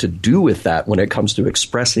what to do with that when it comes to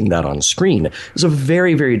expressing that on screen. It's a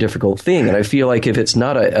very, very difficult thing. And I feel like if it's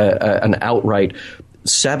not an outright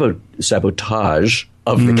sabotage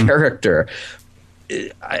of the character,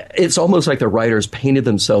 it's almost like the writers painted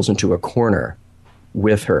themselves into a corner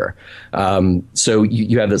with her. So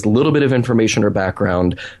you have this little bit of information or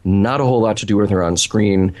background, not a whole lot to do with her on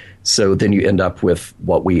screen. So then you end up with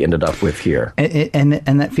what we ended up with here. And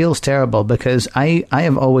that feels terrible because I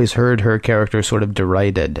have always heard her character sort of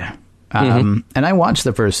derided. And I watched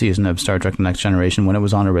the first season of Star Trek The Next Generation when it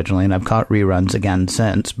was on originally, and I've caught reruns again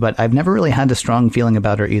since, but I've never really had a strong feeling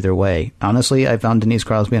about her either way. Honestly, I found Denise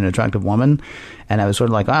Crosby an attractive woman, and I was sort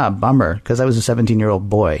of like, bummer, because I was a 17-year-old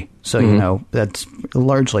boy. So, that's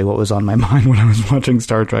largely what was on my mind when I was watching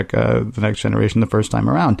Star Trek The Next Generation the first time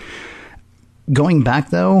around. Going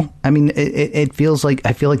back, though, I mean, it feels like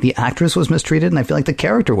I feel like the actress was mistreated, and I feel like the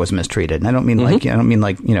character was mistreated. And I don't mean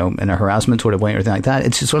in a harassment sort of way or anything like that.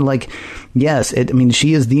 It's just sort of like, yes,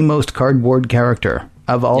 she is the most cardboard character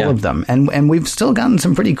of all of them, and we've still gotten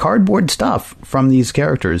some pretty cardboard stuff from these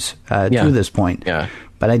characters to this point. Yeah,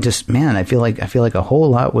 but I feel like a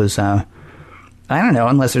whole lot was. I don't know,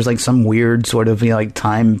 unless there's like some weird sort of like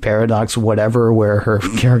time paradox, whatever, where her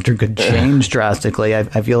character could change drastically. I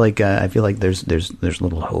feel like there's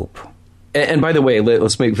little hope. And by the way,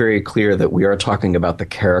 let's make very clear that we are talking about the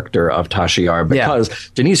character of Tasha Yar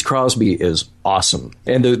because Denise Crosby is awesome.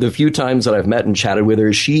 And the few times that I've met and chatted with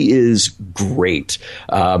her, she is great.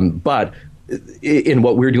 But in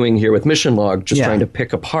what we're doing here with Mission Log, just trying to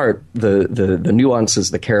pick apart the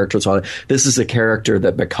nuances, the characters, all that. This is a character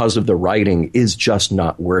that, because of the writing, is just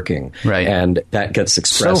not working. Right. And that gets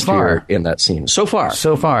expressed here in that scene. So far.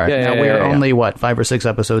 Now we are only, 5 or 6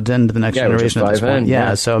 episodes into the Next Generation at this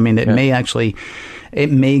point. So, I mean, it may actually... It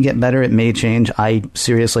may get better. It may change. I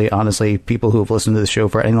seriously, honestly, people who have listened to the show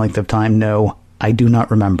for any length of time know I do not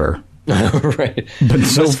remember. Right. But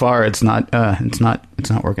so far, it's not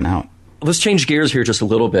working out. Let's change gears here just a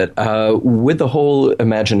little bit. Would the whole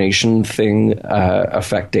imagination thing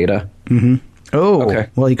affect Data? Mm-hmm. Oh, okay.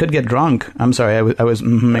 Well, he could get drunk. I'm sorry. I was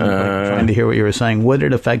trying to hear what you were saying. Would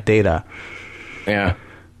it affect Data? Yeah.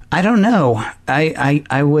 I don't know.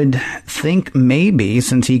 I would think maybe,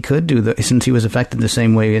 since he was affected the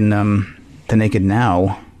same way in The Naked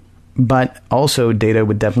Now, but also Data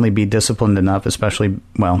would definitely be disciplined enough,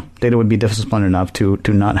 Data would be disciplined enough to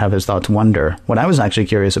not have his thoughts wander. What I was actually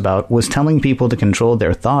curious about was telling people to control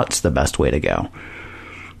their thoughts the best way to go.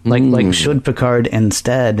 Like should Picard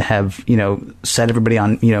instead have, set everybody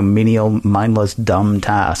on, menial, mindless, dumb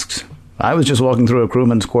tasks? I was just walking through a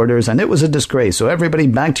crewman's quarters, and it was a disgrace. So everybody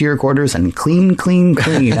back to your quarters and clean.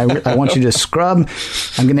 I want you to scrub.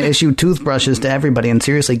 I'm going to issue toothbrushes to everybody and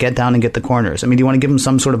seriously get down and get the corners. I mean, do you want to give them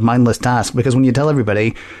some sort of mindless task? Because when you tell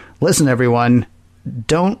everybody, listen, everyone,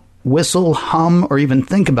 don't whistle, hum, or even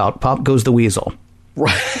think about Pop Goes the Weasel.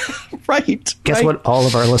 Right. Guess what all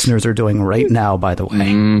of our listeners are doing right now, by the way.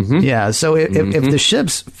 Mm-hmm. Yeah, so if the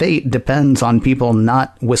ship's fate depends on people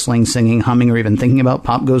not whistling, singing, humming, or even thinking about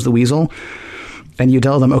Pop Goes the Weasel, and you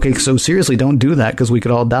tell them, okay, so seriously, don't do that because we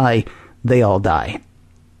could all die, they all die.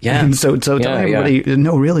 Yeah. And so tell everybody,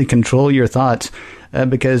 no, really control your thoughts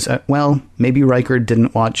because, maybe Riker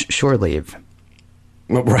didn't watch Shore Leave.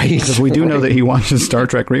 Right. Because we do know that he watches Star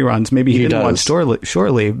Trek reruns. Maybe he didn't watch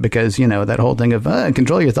Shore Leave because, that whole thing of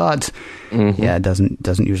control your thoughts. Mm-hmm. Yeah, it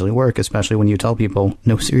doesn't usually work, especially when you tell people,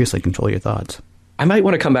 no, seriously, control your thoughts. I might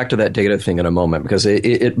want to come back to that Data thing in a moment because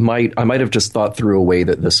I might have just thought through a way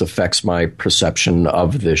that this affects my perception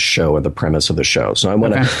of this show and the premise of the show. So I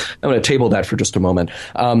want to table that for just a moment.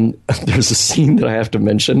 There's a scene that I have to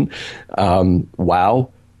mention.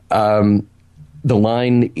 The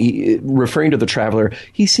line referring to the Traveler,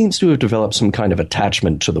 he seems to have developed some kind of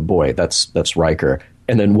attachment to the boy. That's Riker.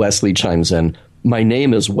 And then Wesley chimes in, my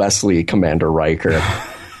name is Wesley, Commander Riker.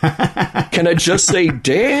 Can I just say,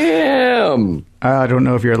 damn? I don't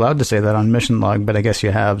know if you're allowed to say that on Mission Log, but I guess you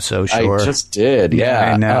have, so sure. I just did,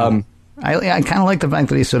 yeah. I know. I kind of like the fact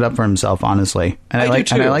that he stood up for himself, honestly. And I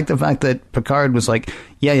like the fact that Picard was like,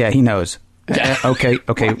 yeah, he knows. Okay,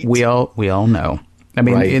 we all know. I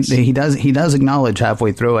mean, he does acknowledge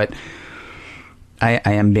halfway through it, I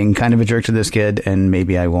am being kind of a jerk to this kid, and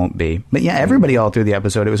maybe I won't be. But yeah, everybody all through the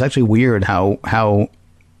episode, it was actually weird how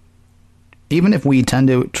even if we tend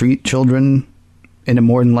to treat children in a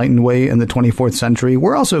more enlightened way in the 24th century,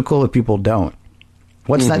 we're also cool if people don't.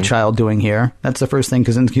 What's that child doing here? That's the first thing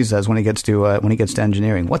Kaczynski says when he gets to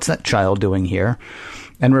engineering. What's that child doing here?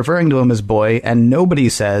 And referring to him as boy, and nobody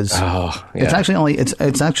says it's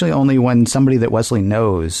actually only when somebody that Wesley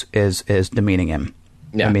knows is demeaning him.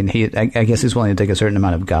 Yeah. I mean, I guess he's willing to take a certain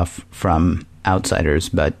amount of guff from outsiders,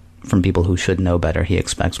 but from people who should know better, he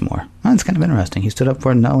expects more. Well, it's kind of interesting. He stood up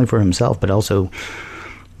for not only for himself, but also,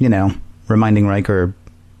 reminding Riker,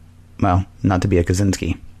 not to be a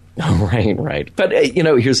Kaczynski. Right. But,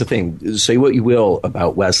 here's the thing. Say what you will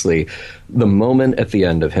about Wesley. The moment at the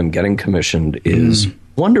end of him getting commissioned is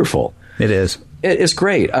wonderful. It is. It's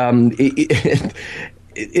great.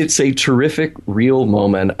 It's a terrific, real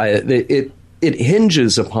moment. It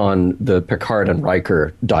hinges upon the Picard and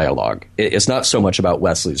Riker dialogue. It's not so much about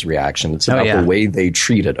Wesley's reaction. It's about the way they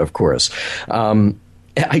treat it, of course.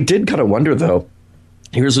 I did kind of wonder, though,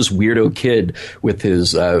 here's this weirdo kid with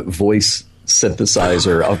his voice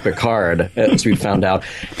synthesizer of Picard, as we found out.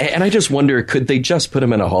 And I just wonder, could they just put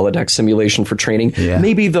him in a holodeck simulation for training? Yeah.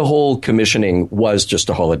 Maybe the whole commissioning was just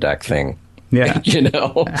a holodeck thing. Yeah.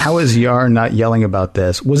 How is Yar not yelling about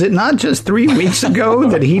this? Was it not just 3 weeks ago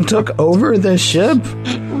that he took over the ship?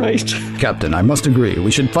 Right. Captain, I must agree.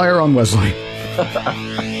 We should fire on Wesley.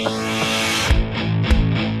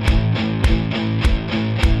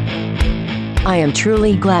 I am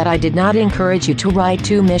truly glad I did not encourage you to write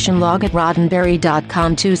to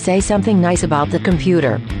missionlog@roddenberry.com to say something nice about the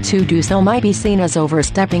computer. To do so might be seen as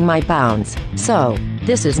overstepping my bounds. So,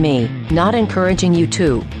 this is me, not encouraging you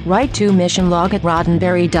to write to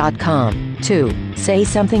missionlog@roddenberry.com to say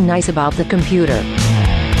something nice about the computer.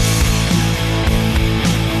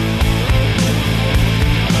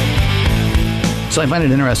 So I find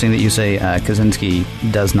it interesting that you say Kaczynski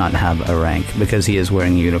does not have a rank because he is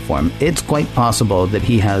wearing a uniform. It's quite possible that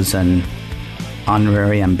he has an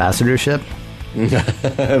honorary ambassadorship.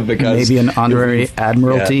 Because maybe an honorary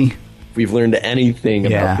admiralty. Yeah, we've learned anything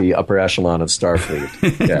about the upper echelon of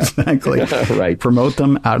Starfleet. Yeah. Exactly. Right. Promote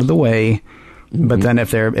them out of the way. But then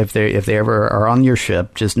if they ever are on your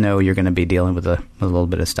ship, just know you're going to be dealing with a little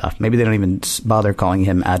bit of stuff. Maybe they don't even bother calling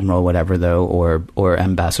him Admiral whatever, though, or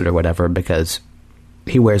Ambassador whatever, because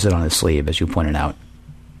he wears it on his sleeve, as you pointed out.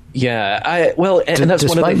 Yeah, and that's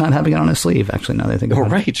despite one of not having it on his sleeve. Actually, now that I think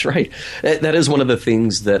about it. Right. That is one of the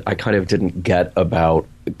things that I kind of didn't get about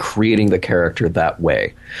creating the character that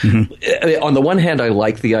way. Mm-hmm. On the one hand, I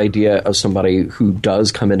like the idea of somebody who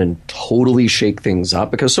does come in and totally shake things up,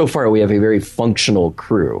 because so far we have a very functional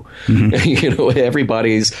crew. Mm-hmm.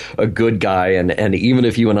 Everybody's a good guy, and even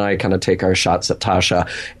if you and I kind of take our shots at Tasha,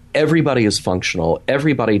 everybody is functional.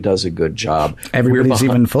 Everybody does a good job. Everybody's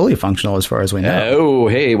even fully functional, as far as we know. Oh,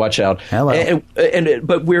 hey, watch out! Hello.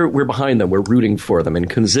 But we're behind them. We're rooting for them. And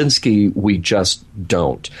Kaczynski, we just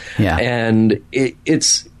don't. Yeah. And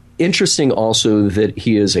it's interesting also that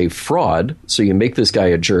he is a fraud. So you make this guy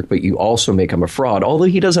a jerk, but you also make him a fraud. Although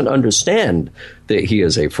he doesn't understand that he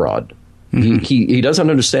is a fraud. Mm-hmm. He doesn't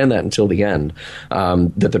understand that until the end.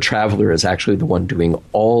 That the Traveler is actually the one doing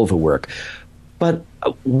all the work. But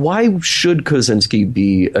why should Kaczynski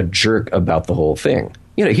be a jerk about the whole thing?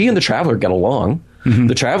 He and the Traveler get along. Mm-hmm.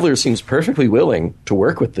 The Traveler seems perfectly willing to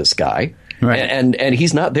work with this guy. Right. And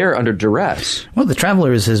he's not there under duress. Well, the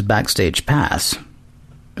Traveler is his backstage pass.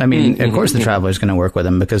 I mean, of course the Traveler is going to work with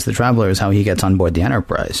him, because the Traveler is how he gets on board the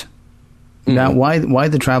Enterprise. Mm-hmm. Now, why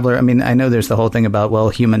the Traveler? I mean, I know there's the whole thing about, well,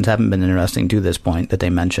 humans haven't been interesting to this point that they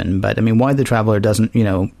mentioned, but I mean, why the Traveler doesn't,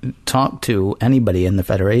 talk to anybody in the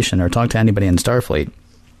Federation or talk to anybody in Starfleet?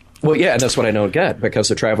 Well, yeah, and that's what I don't get, because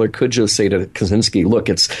the Traveler could just say to Kaczynski, look,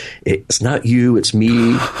 it's not you, it's me.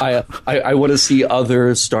 I want to see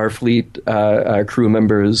other Starfleet crew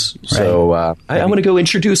members, so I'm going to go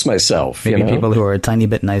introduce myself. Maybe people who are a tiny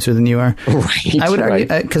bit nicer than you are. Right. I would argue,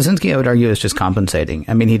 Kaczynski, I would argue, is just compensating.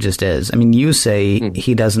 I mean, he just is. I mean, you say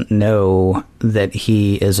he doesn't know that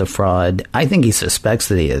he is a fraud. I think he suspects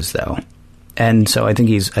that he is, though. And so I think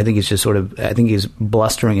he's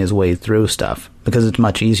blustering his way through stuff because it's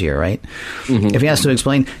much easier, right? Mm-hmm. If he has to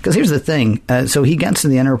explain, because here's the thing. So he gets to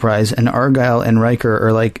the Enterprise, and Argyle and Riker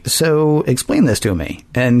are like, so explain this to me.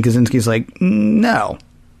 And Kaczynski's like, no.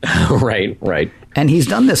 Right. And he's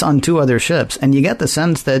done this on 2 other ships, and you get the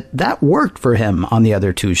sense that worked for him on the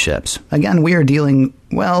other 2 ships. Again,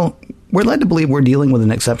 we're led to believe we're dealing with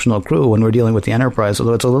an exceptional crew when we're dealing with the Enterprise,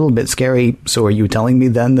 although it's a little bit scary. So are you telling me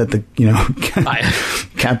then that the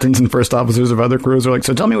captains and first officers of other crews are like,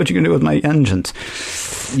 so tell me what you can do with my engines?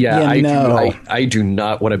 Yeah, I do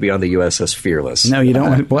not want to be on the USS Fearless. No, you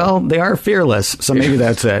don't. Well, they are fearless, so maybe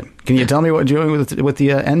that's it. Can you tell me what you're doing with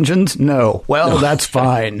the engines? No. Well, that's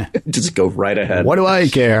fine. Just go right ahead. What do I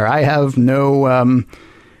care? I have no...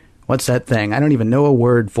 what's that thing? I don't even know a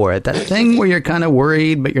word for it. That thing where you're kind of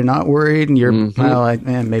worried, but you're not worried, and you're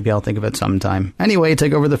maybe I'll think of it sometime. Anyway,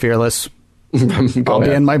 take over the Fearless. I'll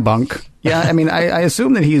be in my bunk. Yeah, I mean, I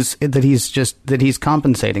assume that he's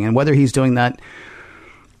compensating, and whether he's doing that,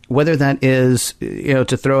 whether that is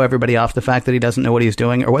to throw everybody off the fact that he doesn't know what he's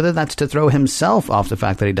doing, or whether that's to throw himself off the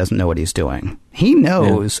fact that he doesn't know what he's doing. He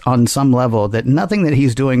knows on some level that nothing that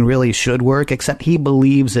he's doing really should work, except he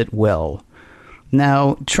believes it will.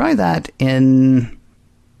 Now, try that in,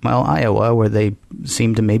 Iowa, where they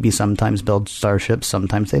seem to maybe sometimes build starships,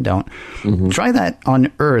 sometimes they don't. Mm-hmm. Try that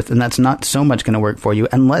on Earth, and that's not so much going to work for you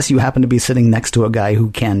unless you happen to be sitting next to a guy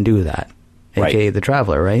who can do that, a.k.a. the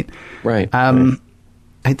Traveler, right? Right.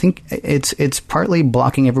 I think it's partly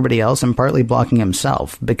blocking everybody else and partly blocking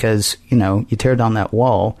himself, because, you tear down that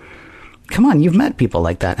wall. Come on, you've met people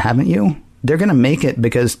like that, haven't you? They're going to make it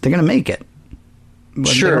because they're going to make it. But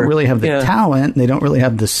sure. They don't really have the talent. They don't really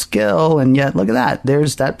have the skill. And yet, look at that.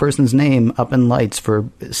 There's that person's name up in lights for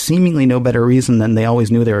seemingly no better reason than they always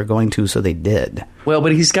knew they were going to, so they did. Well,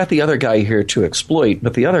 but he's got the other guy here to exploit.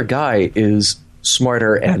 But the other guy is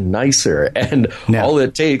smarter and nicer. And all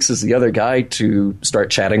it takes is the other guy to start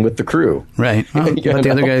chatting with the crew. Right. Well, but the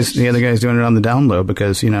other guy's doing it on the down low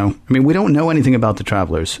because, we don't know anything about the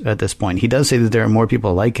Travelers at this point. He does say that there are more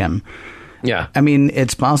people like him. Yeah. I mean,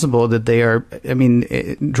 it's possible that they are,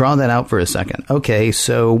 draw that out for a second. Okay,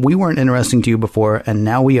 so we weren't interesting to you before, and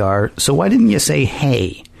now we are. So why didn't you say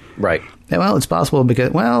hey? Right. Well, it's possible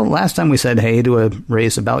because, last time we said hey to a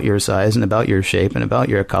race about your size and about your shape and about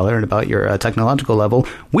your color and about your technological level,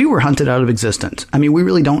 we were hunted out of existence. I mean, we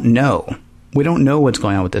really don't know. We don't know what's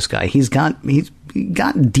going on with this guy. He's got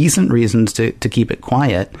decent reasons to keep it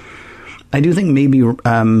quiet. I do think maybe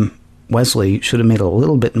Wesley should have made a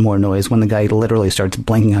little bit more noise when the guy literally starts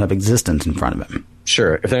blinking out of existence in front of him.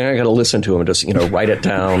 Sure. If they're not going to listen to him, just, write it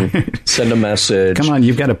down, send a message. Come on,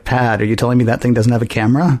 you've got a pad. Are you telling me that thing doesn't have a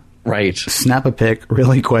camera? Right. Snap a pic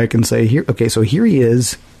really quick and say, here, okay, so here he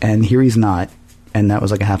is, and here he's not. And that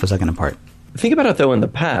was like a half a second apart. Think about it, though, in the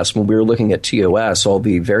past, when we were looking at TOS, all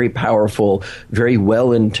the very powerful, very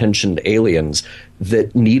well-intentioned aliens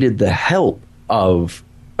that needed the help of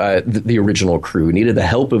the original crew, needed the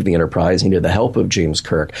help of the Enterprise, needed the help of James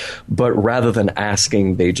Kirk, but rather than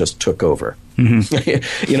asking, they just took over.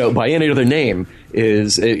 Mm-hmm. By any other name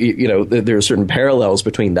is, there are certain parallels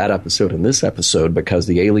between that episode and this episode, because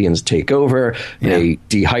the aliens take over, they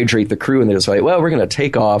dehydrate the crew, and they're just like, well, we're going to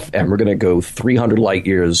take off and we're going to go 300 light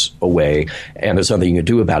years away, and there's nothing you can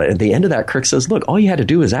do about it. And at the end of that, Kirk says, look, all you had to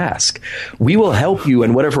do is ask. We will help you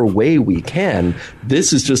in whatever way we can.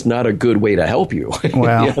 This is just not a good way to help you.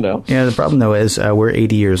 Well, the problem, though, is we're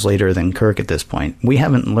 80 years later than Kirk at this point. We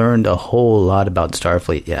haven't learned a whole lot about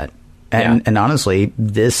Starfleet yet. And honestly,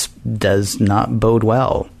 this does not bode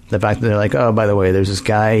well. The fact that they're like, oh, by the way, there's this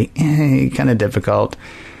guy, kind of difficult,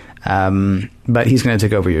 but he's going to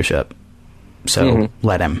take over your ship. So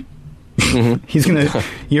let him. Mm-hmm. He's going to,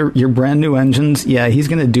 your brand new engines, he's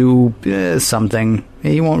going to do something.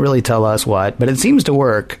 He won't really tell us what, but it seems to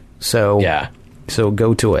work. So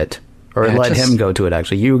go to it. Or let him go to it,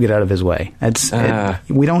 actually. You get out of his way.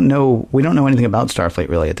 We don't know anything about Starfleet,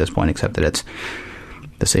 really, at this point, except that it's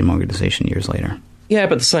the same organization years later. Yeah,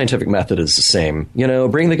 but the scientific method is the same.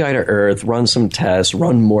 Bring the guy to Earth, run some tests,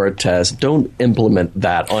 run more tests. Don't implement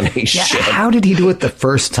that on a ship. How did he do it the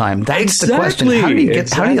first time? That's the question. How did he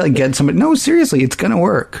get somebody? No, seriously, it's going to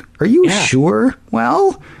work. Are you sure?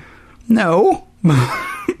 Well, no.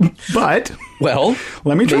 But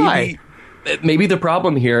let me try. Maybe the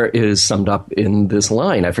problem here is summed up in this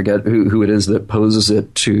line. I forget who it is that poses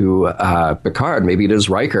it to Picard. Maybe it is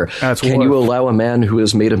Riker. Can you allow a man who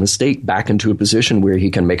has made a mistake back into a position where he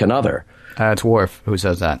can make another? It's Worf who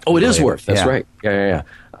says that. Oh, it is Worf. That's right. Yeah.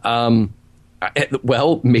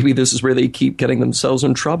 Well, maybe this is where they keep getting themselves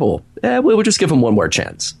in trouble. We'll just give him one more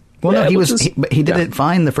chance. Well, no, he did it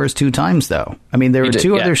fine the first two times, though. I mean, there were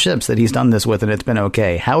two other ships that he's done this with, and it's been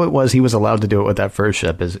okay. How it was he was allowed to do it with that first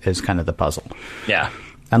ship is kind of the puzzle. Yeah.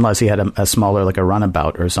 Unless he had a smaller, like a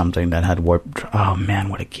runabout or something that had warp. Oh, man,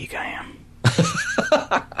 what a geek I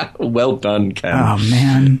am. Well done, Ken. Oh,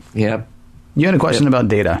 man. Yeah. You had a question about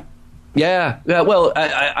Data. Yeah. Well,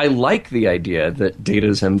 I like the idea that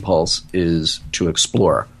Data's impulse is to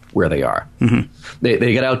explore where they are. Mm-hmm.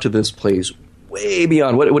 They get out to this place way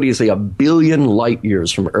beyond, what do you say, 1 billion light years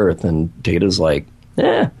from Earth, and Data's like, you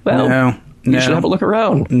should have a look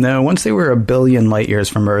around. No, once they were 1 billion light years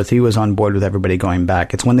from Earth, he was on board with everybody going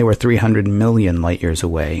back. It's when they were 300 million light years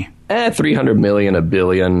away. 300 million, 1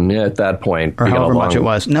 billion, at that point. Or however much it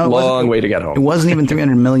was. No, long way to get home. It wasn't even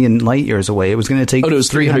 300 million light years away. It was going to take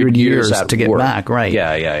 300 years to get back, right.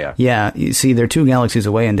 Yeah. Yeah, you see, they're 2 galaxies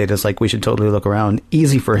away, and Data's like, we should totally look around.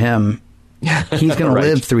 Easy for him. He's going to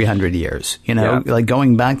live 300 years, like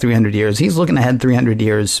going back 300 years. He's looking ahead 300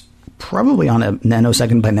 years, probably on a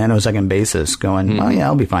nanosecond by nanosecond basis, going, oh, yeah,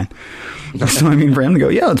 I'll be fine. So, I mean, for him to go,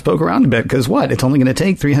 let's poke around a bit, because what? It's only going to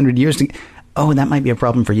take 300 years to... Oh, that might be a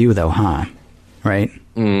problem for you, though, huh? Right?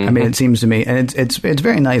 Mm-hmm. I mean, it seems to me, and it's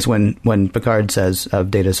very nice when Picard says of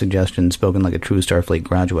Data's suggestion, spoken like a true Starfleet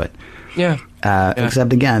graduate. Yeah.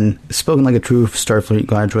 Except, again, spoken like a true Starfleet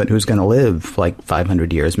graduate who's going to live like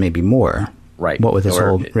 500 years, maybe more. Right. What with this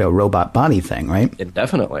whole robot body thing, right?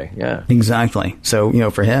 Definitely, yeah. Exactly.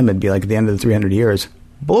 So, for him, it'd be like at the end of the 300 years,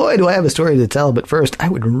 boy, do I have a story to tell. But first, I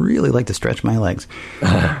would really like to stretch my legs.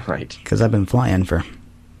 Right. Because I've been flying for,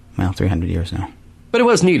 300 years now. But it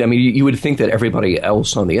was neat. I mean, you would think that everybody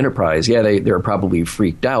else on the Enterprise, they're probably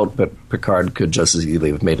freaked out, but Picard could just as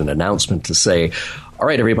easily have made an announcement to say, all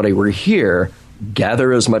right, everybody, we're here.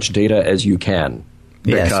 Gather as much data as you can,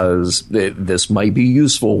 because this might be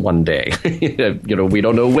useful one day. We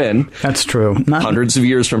don't know when. That's true. Hundreds of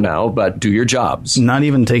years from now, but do your jobs. Not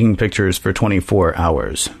even taking pictures for 24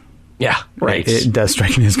 hours. Yeah, right. It does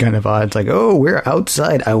strike me as kind of odd. It's like, oh, we're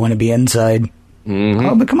outside. I want to be inside. Mm-hmm.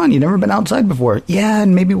 Oh, but come on, you've never been outside before. Yeah,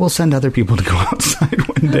 and maybe we'll send other people to go outside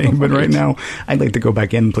one day. But right now, I'd like to go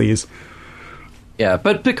back in, please. Yeah,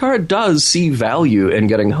 but Picard does see value in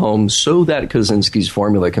getting home so that Kaczynski's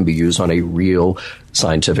formula can be used on a real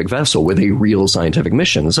scientific vessel with a real scientific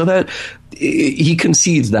mission, so that he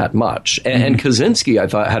concedes that much. And Kaczynski, I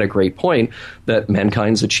thought, had a great point that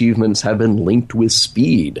mankind's achievements have been linked with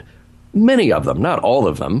speed. Many of them, not all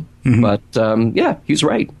of them, But yeah, he's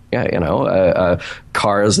right. Yeah,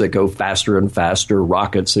 cars that go faster and faster,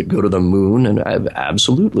 rockets that go to the moon, and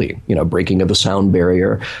absolutely, breaking of the sound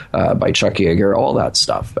barrier by Chuck Yeager, all that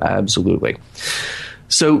stuff. Absolutely.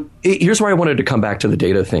 So here's where I wanted to come back to the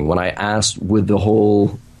Data thing. When I asked, with the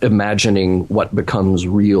whole imagining what becomes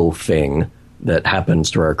real thing that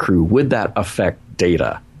happens to our crew, would that affect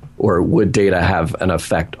Data? Or would Data have an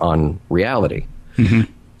effect on reality?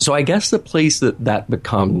 So I guess the place that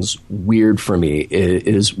becomes weird for me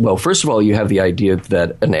is, well, first of all, you have the idea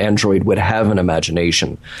that an android would have an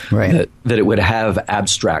imagination, right? That it would have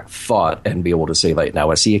abstract thought and be able to say, like,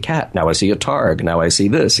 now I see a cat, now I see a targ, now I see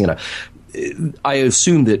this. I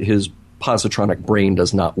assume that his positronic brain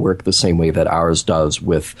does not work the same way that ours does,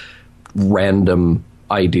 with random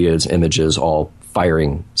ideas, images, all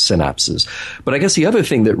firing synapses. But I guess the other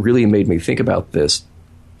thing that really made me think about this,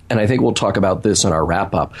 and I think we'll talk about this in our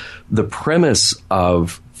wrap-up, the premise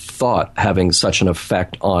of thought having such an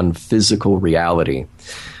effect on physical reality.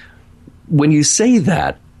 When you say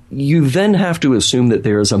that, you then have to assume that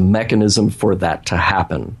there is a mechanism for that to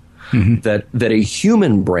happen. That a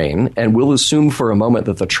human brain, and we'll assume for a moment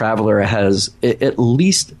that the Traveler has at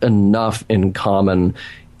least enough in common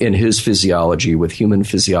in his physiology with human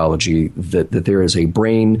physiology, that there is a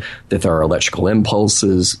brain, that there are electrical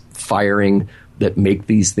impulses firing that make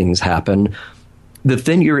these things happen, that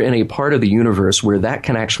then you're in a part of the universe where that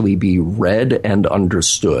can actually be read and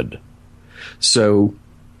understood. So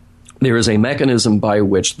there is a mechanism by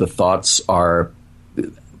which the thoughts are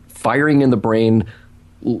firing in the brain,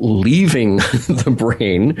 leaving the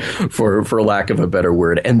brain, for lack of a better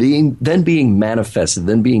word, and then being manifested,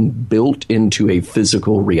 then being built into a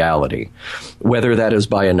physical reality, whether that is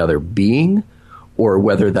by another being or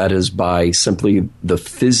whether that is by simply the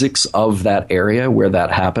physics of that area where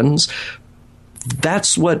that happens.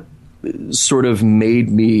 That's what sort of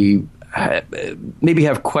made me maybe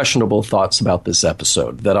have questionable thoughts about this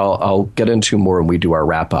episode that I'll get into more when we do our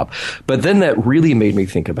wrap-up. But then that really made me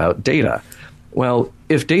think about Data. Well,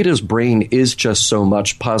 if Data's brain is just so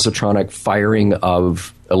much positronic firing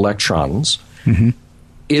of electrons,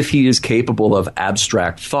 if he is capable of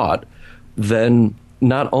abstract thought, then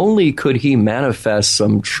not only could he manifest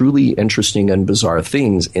some truly interesting and bizarre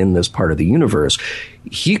things in this part of the universe,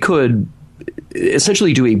 he could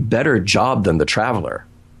essentially do a better job than the Traveler.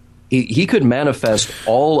 He could manifest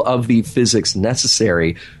all of the physics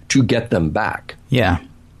necessary to get them back. Yeah.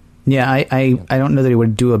 Yeah, I don't know that he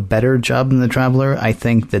would do a better job than the Traveler. I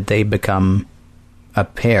think that they become a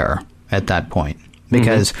pair at that point.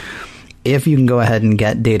 Because if you can go ahead and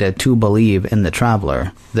get Data to believe in the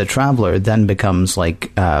Traveler then becomes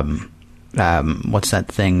like, what's that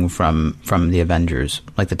thing from the Avengers?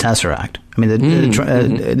 Like the Tesseract. I mean,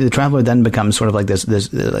 the Traveler then becomes sort of like this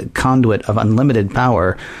conduit of unlimited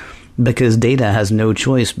power, because Data has no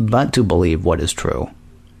choice but to believe what is true,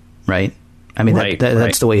 right? I mean,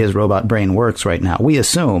 that's the way his robot brain works right now. We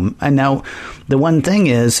assume. And now the one thing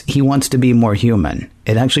is he wants to be more human.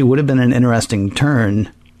 It actually would have been an interesting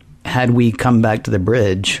turn had we come back to the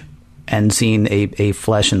bridge and seen a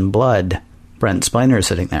flesh and blood Brent Spiner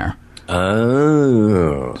sitting there.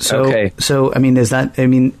 Oh, okay. So, I mean,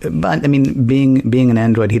 being an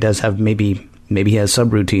android, he does have maybe he has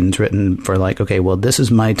subroutines written for like, okay, well, this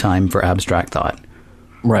is my time for abstract thought.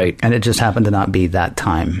 Right. And it just happened to not be that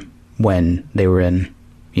time when they were in,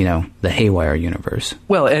 the Haywire universe.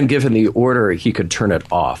 Well, and given the order, he could turn it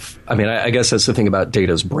off. I mean, I guess that's the thing about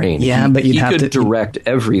Data's brain. Yeah, but he could direct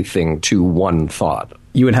everything to one thought.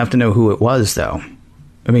 You would have to know who it was, though.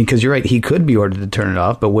 I mean, because you're right, he could be ordered to turn it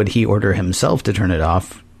off, but would he order himself to turn it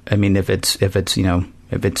off? I mean, if it's time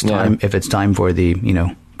for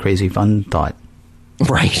the crazy fun thought.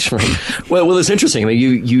 Right. Well, it's interesting. I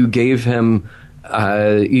mean, you gave him.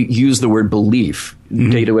 You use the word belief.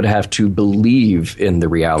 Data would have to believe in the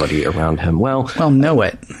reality around him. Well, know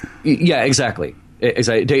it. Yeah, exactly.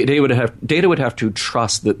 Data would have to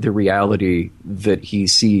trust that the reality that he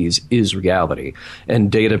sees is reality, and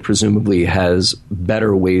Data presumably has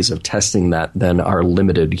better ways of testing that than our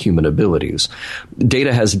limited human abilities.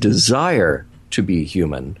 Data has desire to be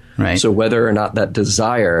human. Right. So whether or not that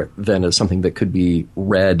desire then is something that could be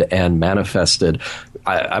read and manifested,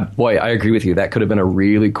 I agree with you. That could have been a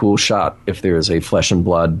really cool shot if there is a flesh and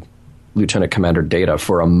blood Lieutenant Commander Data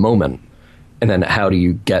for a moment. And then how do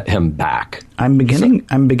you get him back? I'm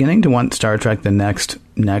beginning to want Star Trek the next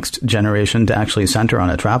generation to actually center on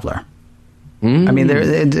a Traveler. I mean,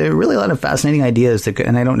 there are really a lot of fascinating ideas,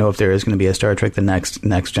 and I don't know if there is going to be a Star Trek the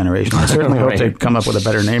next generation. I certainly hope they come up with a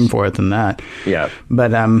better name for it than that. Yeah,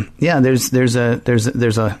 but there's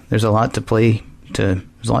a lot to play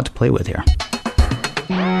with here.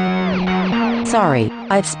 Sorry,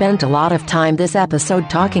 I've spent a lot of time this episode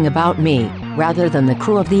talking about me, rather than the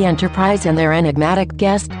crew of the Enterprise and their enigmatic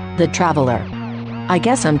guest, the Traveler. I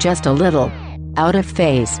guess I'm just a little out of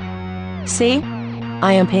phase. See?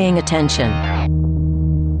 I am paying attention.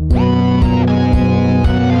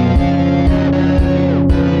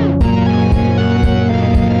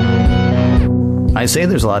 I say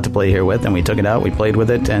there's a lot to play here with, and we took it out, we played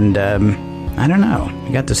with it, and I don't know.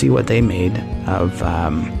 We got to see what they made of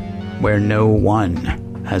Where No One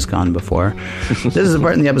Has Gone Before. This is the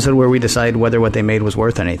part in the episode where we decide whether what they made was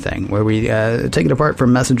worth anything, where we take it apart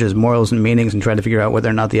from messages, morals, and meanings and try to figure out whether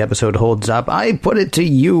or not the episode holds up. I put it to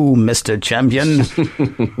you, Mr. Champion.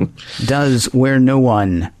 Does Where No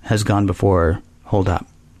One Has Gone Before hold up?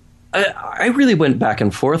 I really went back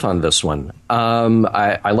and forth on this one.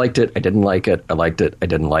 I liked it. I didn't like it. I liked it. I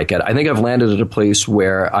didn't like it. I think I've landed at a place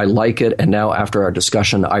where I like it. And now after our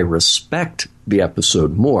discussion, I respect the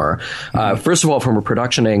episode more. First of all, from a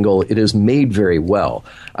production angle, it is made very well.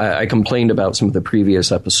 I complained about some of the previous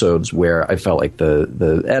episodes where I felt like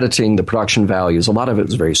the editing, the production values, a lot of it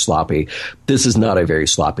was very sloppy. This is not a very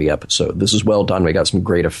sloppy episode. This is well done. We got some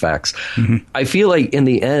great effects. Mm-hmm. I feel like in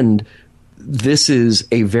the end, this is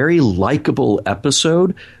a very likable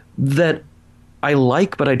episode that I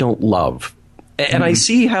like, but I don't love. And I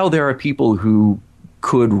see how there are people who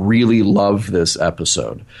could really love this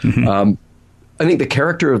episode. Mm-hmm. I think the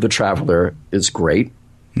character of the Traveler is great.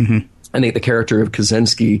 Mm-hmm. I think the character of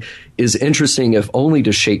Kaczynski is interesting, if only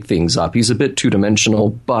to shake things up. He's a bit two-dimensional,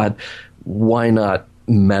 but why not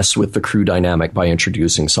mess with the crew dynamic by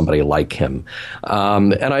introducing somebody like him?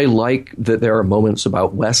 And I like that there are moments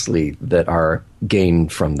about Wesley that are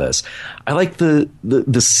gained from this. I like the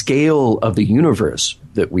scale of the universe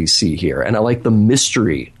that we see here, and I like the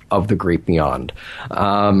mystery of the great beyond,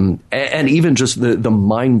 and even just the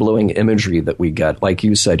mind-blowing imagery that we get. Like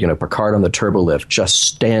you said, Picard on the turbolift just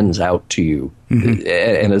stands out to you, mm-hmm.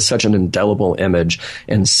 and is such an indelible image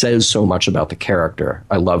and says so much about the character.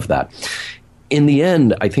 I love that. In the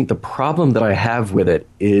end, I think the problem that I have with it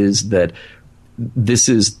is that this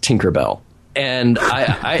is Tinkerbell. And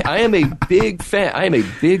I am a big fan. I am a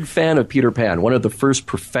big fan of Peter Pan. One of the first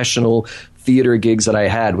professional theater gigs that I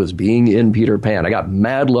had was being in Peter Pan. I got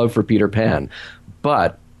mad love for Peter Pan.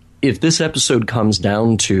 But if this episode comes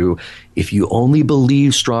down to, if you only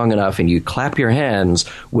believe strong enough and you clap your hands,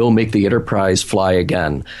 we'll make the Enterprise fly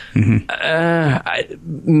again.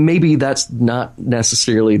 Mm-hmm. Maybe that's not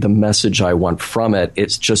necessarily the message I want from it.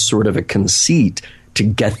 It's just sort of a conceit to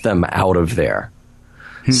get them out of there.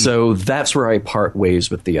 So that's where I part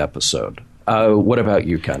ways with the episode. What about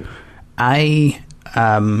you, Ken? I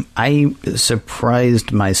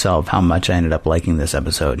surprised myself how much I ended up liking this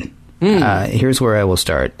episode. Here's where I will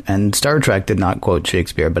start. And Star Trek did not quote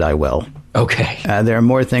Shakespeare, but I will. Okay. There are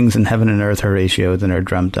more things in heaven and earth, Horatio, than are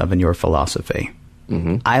dreamt of in your philosophy.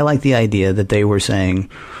 Mm-hmm. I like the idea that they were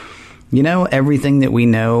saying, everything that we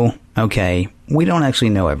know, okay, we don't actually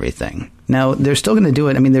know everything. Now, they're still going to do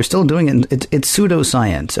it. I mean, they're still doing it. It's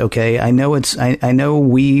pseudoscience, okay? I know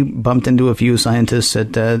we bumped into a few scientists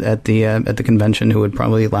at the convention who would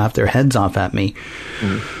probably laugh their heads off at me.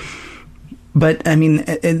 Mm. But, I mean,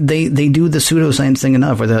 they do the pseudoscience thing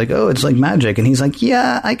enough where they're like, oh, it's like magic. And he's like,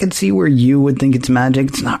 yeah, I could see where you would think it's magic.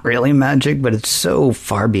 It's not really magic, but it's so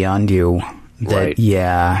far beyond you that, right.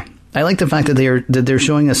 Yeah. I like the fact that they're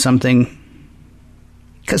showing us something.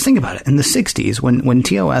 Because think about it, in the 60s, when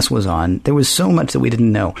TOS was on, there was so much that we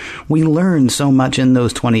didn't know. We learned so much in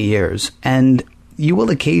those 20 years. And you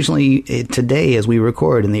will occasionally, today as we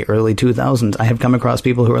record in the early 2000s, I have come across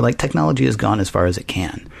people who are like, technology has gone as far as it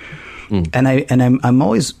can. And I'm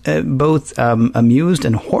always both amused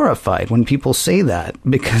and horrified when people say that,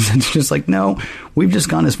 because it's just like, no, we've just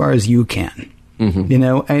gone as far as you can.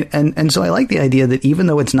 Mm-hmm. And so I like the idea that even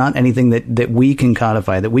though it's not anything that we can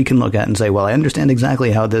codify, that we can look at and say, well, I understand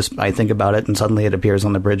exactly how I think about it, and suddenly it appears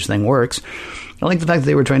on the bridge thing works. I like the fact that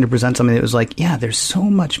they were trying to present something that was like, yeah, there's so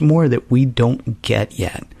much more that we don't get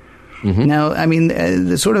yet. Mm-hmm. Now, I mean,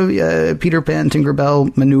 the sort of Peter Pan,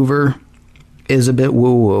 Tinkerbell maneuver is a bit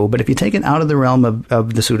woo-woo, but if you take it out of the realm of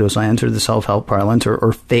the pseudoscience or the self-help parlance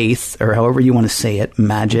or faith, or however you want to say it,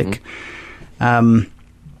 magic, mm-hmm.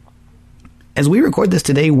 As we record this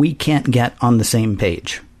today, we can't get on the same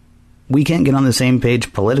page. We can't get on the same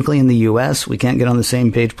page politically in the U.S. We can't get on the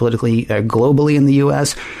same page politically globally in the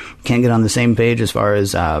U.S. We can't get on the same page as far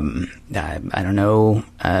as,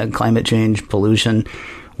 climate change, pollution,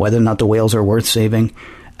 whether or not the whales are worth saving.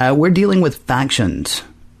 We're dealing with factions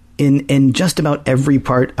in just about every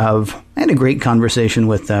part of... I had a great conversation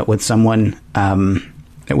with someone,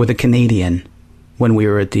 with a Canadian, when we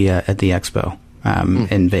were at the expo.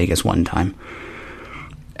 In Vegas one time.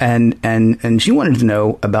 And she wanted to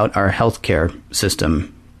know about our healthcare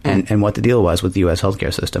system and what the deal was with the U.S.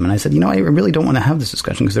 healthcare system. And I said, I really don't want to have this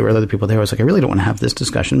discussion, because there were other people there. I was like, I really don't want to have this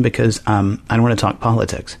discussion because I don't want to talk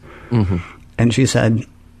politics. Mm-hmm. And she said,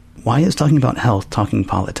 why is talking about health talking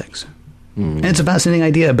politics? And it's a fascinating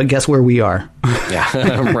idea, but guess where we are?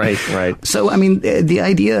 Yeah, right. So, I mean, the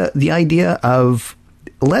idea of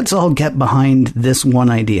let's all get behind this one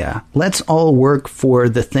idea. Let's all work for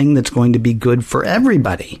the thing that's going to be good for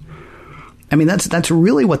everybody. I mean, that's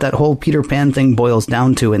really what that whole Peter Pan thing boils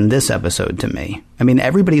down to in this episode to me. I mean,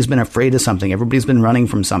 everybody's been afraid of something. Everybody's been running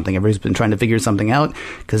from something. Everybody's been trying to figure something out.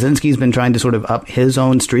 Kaczynski's been trying to sort of up his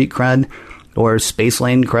own street cred or space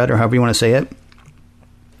lane cred, or however you want to say it.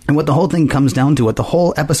 And what the whole thing comes down to, what the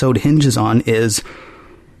whole episode hinges on, is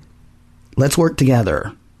let's work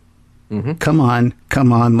together. Mm-hmm. Come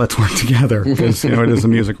on, let's work together. Because, it is a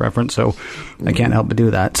music reference, so I can't help but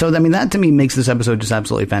do that. So, I mean, that to me makes this episode just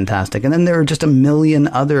absolutely fantastic. And then there are just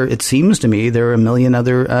it seems to me, there are a million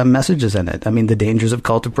other messages in it. I mean, the dangers of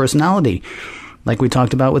cult of personality, like we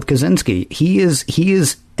talked about with Kaczynski. He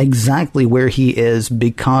is exactly where he is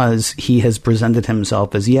because he has presented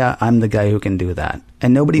himself as, I'm the guy who can do that.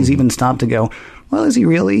 And nobody's even stopped to go, well, is he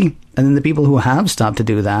really? And then the people who have stopped to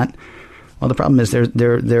do that, well, the problem is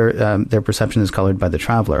their perception is colored by the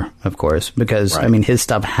Traveler, of course, because, right. I mean, his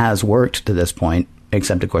stuff has worked to this point,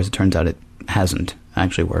 except, of course, it turns out it hasn't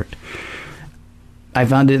actually worked. I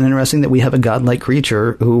found it interesting that we have a godlike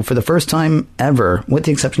creature who, for the first time ever, with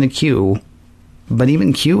the exception of Q, but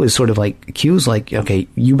even Q is sort of like, Q's like, okay,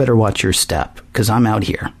 you better watch your step, because I'm out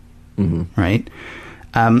here, right?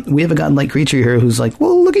 We have a godlike creature here who's like,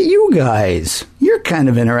 well, look at you guys. You're kind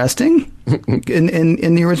of interesting.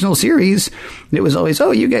 In the original series, it was always,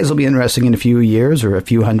 you guys will be interesting in a few years or a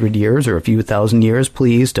few hundred years or a few thousand years.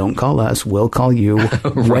 Please don't call us. We'll call you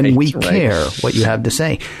when we care what you have to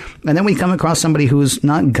say. And then we come across somebody who's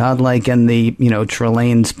not godlike in the,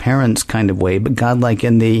 Trelane's parents kind of way, but godlike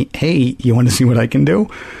in the, hey, you want to see what I can do?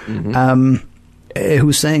 Mm-hmm.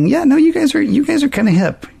 Who's saying, yeah, no, you guys are kind of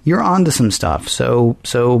hip. You're onto some stuff. So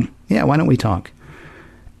yeah, why don't we talk?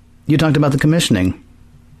 You talked about the commissioning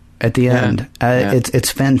at the end.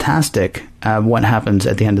 It's fantastic what happens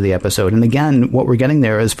at the end of the episode. And again, what we're getting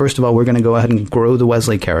there is, first of all, we're going to go ahead and grow the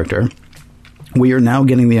Wesley character. We are now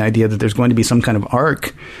getting the idea that there's going to be some kind of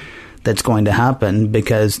arc that's going to happen,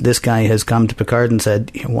 because this guy has come to Picard and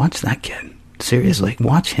said, watch that kid. Seriously,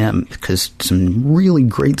 watch him, because some really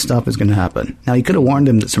great stuff is going to happen. Now, he could have warned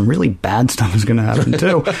him that some really bad stuff is going to happen,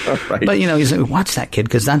 too. Right. But, he's like, watch that kid,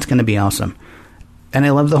 because that's going to be awesome. And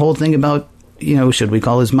I love the whole thing about, should we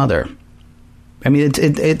call his mother? I mean,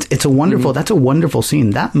 it's a wonderful, that's a wonderful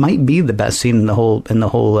scene. That might be the best scene in the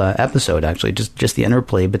whole episode, actually. Just the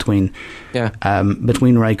interplay between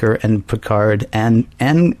Riker and Picard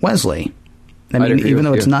and Wesley. I mean, even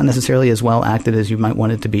though it's not necessarily as well acted as you might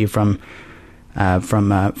want it to be from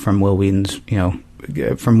Will Wheaton's,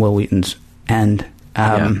 from Will Wheaton's end.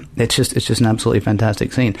 It's just an absolutely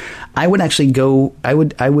fantastic scene. I would actually I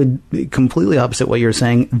would completely opposite what you're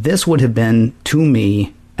saying. This would have been, to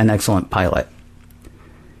me, an excellent pilot.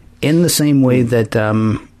 In the same way that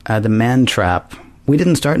the Man Trap, we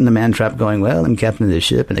didn't start in the Man Trap going, well, I'm captain of the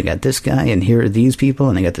ship and I got this guy and here are these people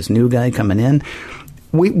and I got this new guy coming in.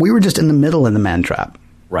 We were just in the middle of the Man Trap.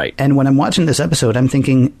 Right. And when I'm watching this episode, I'm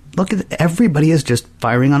thinking, look, everybody is just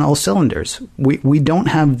firing on all cylinders. We don't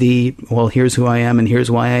have the, well, here's who I am and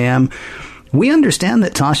here's why I am. We understand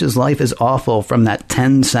that Tasha's life is awful from that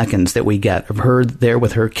 10 seconds that we get of her there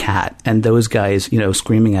with her cat and those guys,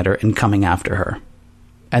 screaming at her and coming after her.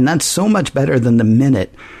 And that's so much better than the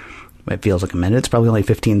minute. It feels like a minute. It's probably only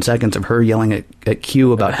 15 seconds of her yelling at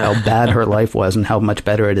Q about how bad her life was and how much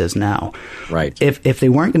better it is now. Right. If they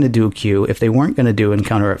weren't going to do Q, if they weren't going to do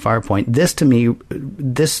Encounter at Farpoint, this to me,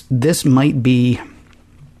 this might be.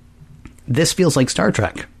 This feels like Star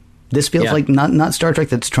Trek. This feels like not Star Trek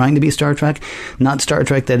that's trying to be Star Trek, not Star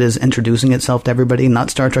Trek that is introducing itself to everybody, not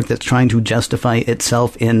Star Trek that's trying to justify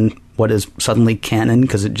itself in what is suddenly canon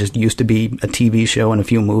because it just used to be a TV show and a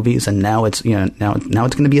few movies, and now it's now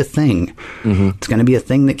it's going to be a thing. Mm-hmm. It's going to be a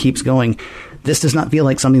thing that keeps going. This does not feel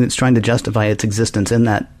like something that's trying to justify its existence in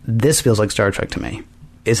that. This feels like Star Trek to me.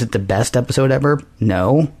 Is it the best episode ever?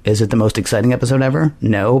 No. Is it the most exciting episode ever?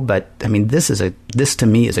 No. But I mean, this to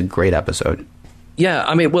me is a great episode. Yeah,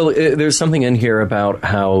 I mean, well, there's something in here about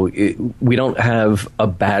how we don't have a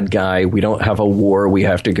bad guy. We don't have a war we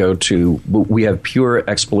have to go to. We have pure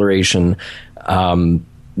exploration.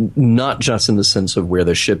 not just in the sense of where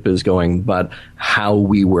the ship is going, but how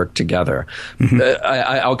we work together.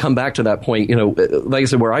 I'll come back to that point. Like I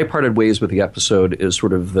said, where I parted ways with the episode is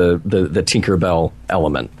sort of the Tinkerbell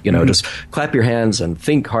element. Just clap your hands and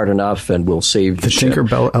think hard enough, and we'll save the ship.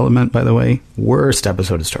 Tinkerbell element, by the way, worst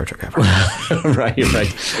episode of Star Trek ever. Right.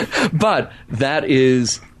 But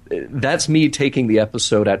that's me taking the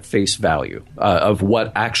episode at face value of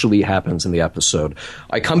what actually happens in the episode.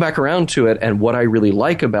 I come back around to it, and what I really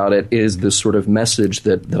like about it is this sort of message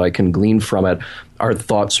that I can glean from it. Our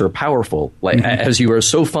thoughts are powerful. Like as you are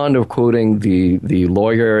so fond of quoting the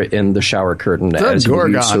lawyer in the shower curtain, as you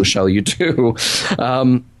believe, so shall you do.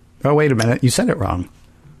 Oh, wait a minute. You said it wrong.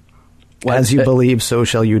 As you believe, so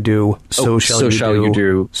shall you do. So shall you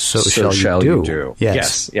do. So shall you do.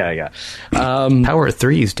 Yes. Yeah. Power of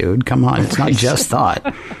threes, dude. Come on. It's not just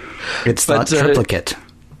thought. It's thought triplicate.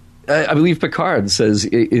 I believe Picard says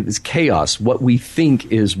it's chaos. What we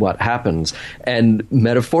think is what happens. And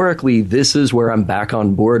metaphorically, this is where I'm back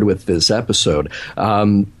on board with this episode.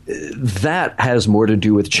 That has more to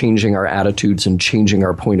do with changing our attitudes and changing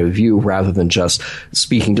our point of view rather than just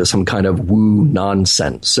speaking to some kind of woo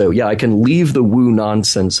nonsense. So, yeah, I can leave the woo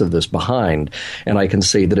nonsense of this behind, and I can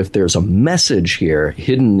say that if there's a message here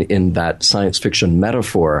hidden in that science fiction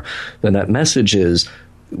metaphor, then that message is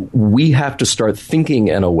we have to start thinking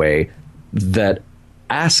in a way that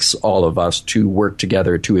asks all of us to work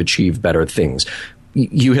together to achieve better things.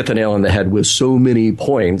 You hit the nail on the head with so many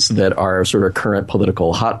points that are sort of current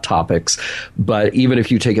political hot topics. But even if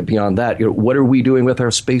you take it beyond that, what are we doing with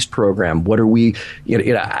our space program? What are we,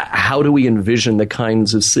 how do we envision the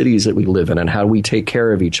kinds of cities that we live in, and how do we take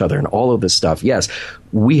care of each other and all of this stuff? Yes,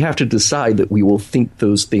 we have to decide that we will think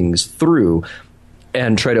those things through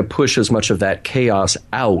and try to push as much of that chaos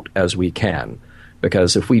out as we can.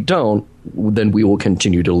 Because if we don't, then we will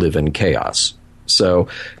continue to live in chaos. So,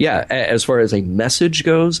 yeah, as far as a message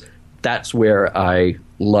goes, that's where I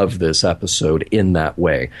love this episode in that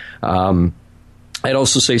way. I'd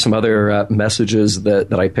also say some other messages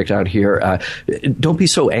that I picked out here. Don't be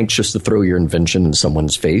so anxious to throw your invention in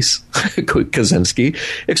someone's face. Kaczynski.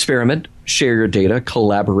 Experiment, share your data,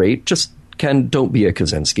 collaborate. Just don't be a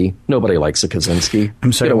Kaczynski. Nobody likes a Kaczynski.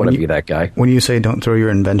 I'm sorry, you don't want to be that guy. When you say don't throw your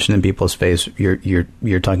invention in people's face,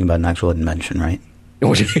 you're talking about an actual invention, right?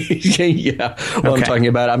 Yeah. Well, okay.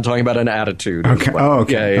 I'm talking about an attitude. Okay. Well. Oh,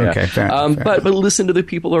 okay. Yeah. Okay. Fair enough. But listen to the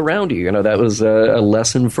people around you. That was a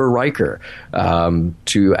lesson for Riker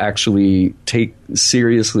to actually take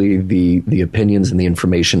seriously the opinions and the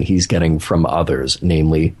information he's getting from others,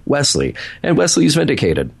 namely Wesley. And Wesley's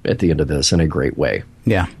vindicated at the end of this in a great way.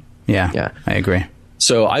 Yeah. I agree.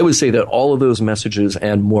 So I would say that all of those messages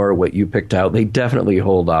and more, what you picked out, they definitely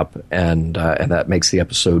hold up, and that makes the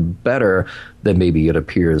episode better than maybe it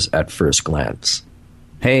appears at first glance.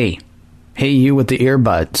 Hey, you with the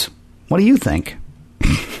earbuds. What do you think?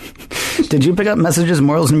 Did you pick up messages,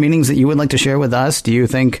 morals, and meanings that you would like to share with us? Do you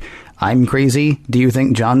think I'm crazy? Do you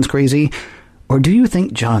think John's crazy? Or do you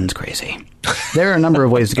think John's crazy? There are a number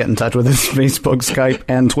of ways to get in touch with us: Facebook, Skype,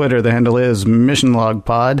 and Twitter. The handle is Mission Log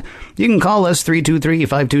Pod. You can call us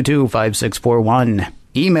 323-522-5641.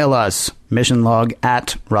 Email us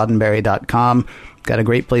missionlog@roddenberry.com. Got a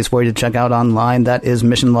great place for you to check out online. That is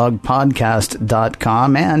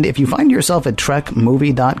missionlogpodcast.com. And if you find yourself at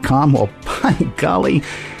trekmovie.com, well, by golly,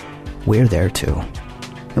 we're there too.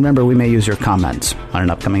 Remember, we may use your comments on an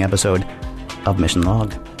upcoming episode of Mission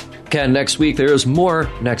Log. And next week, there is more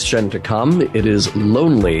Next Gen to come. It is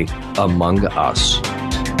Lonely Among Us.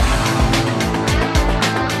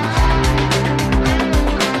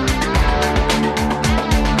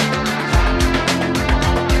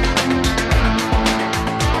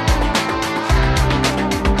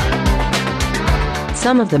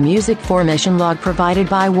 Some of the music for Mission Log provided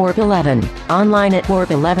by Warp 11, online at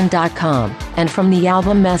warp11.com, and from the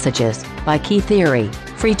album Messages by Key Theory,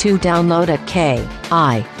 free to download at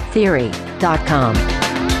kitheory.com.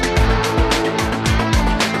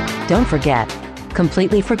 Don't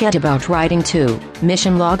completely forget about writing to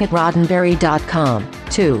missionlog@roddenberry.com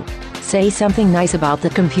to say something nice about the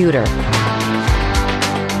computer.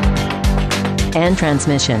 End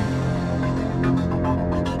transmission.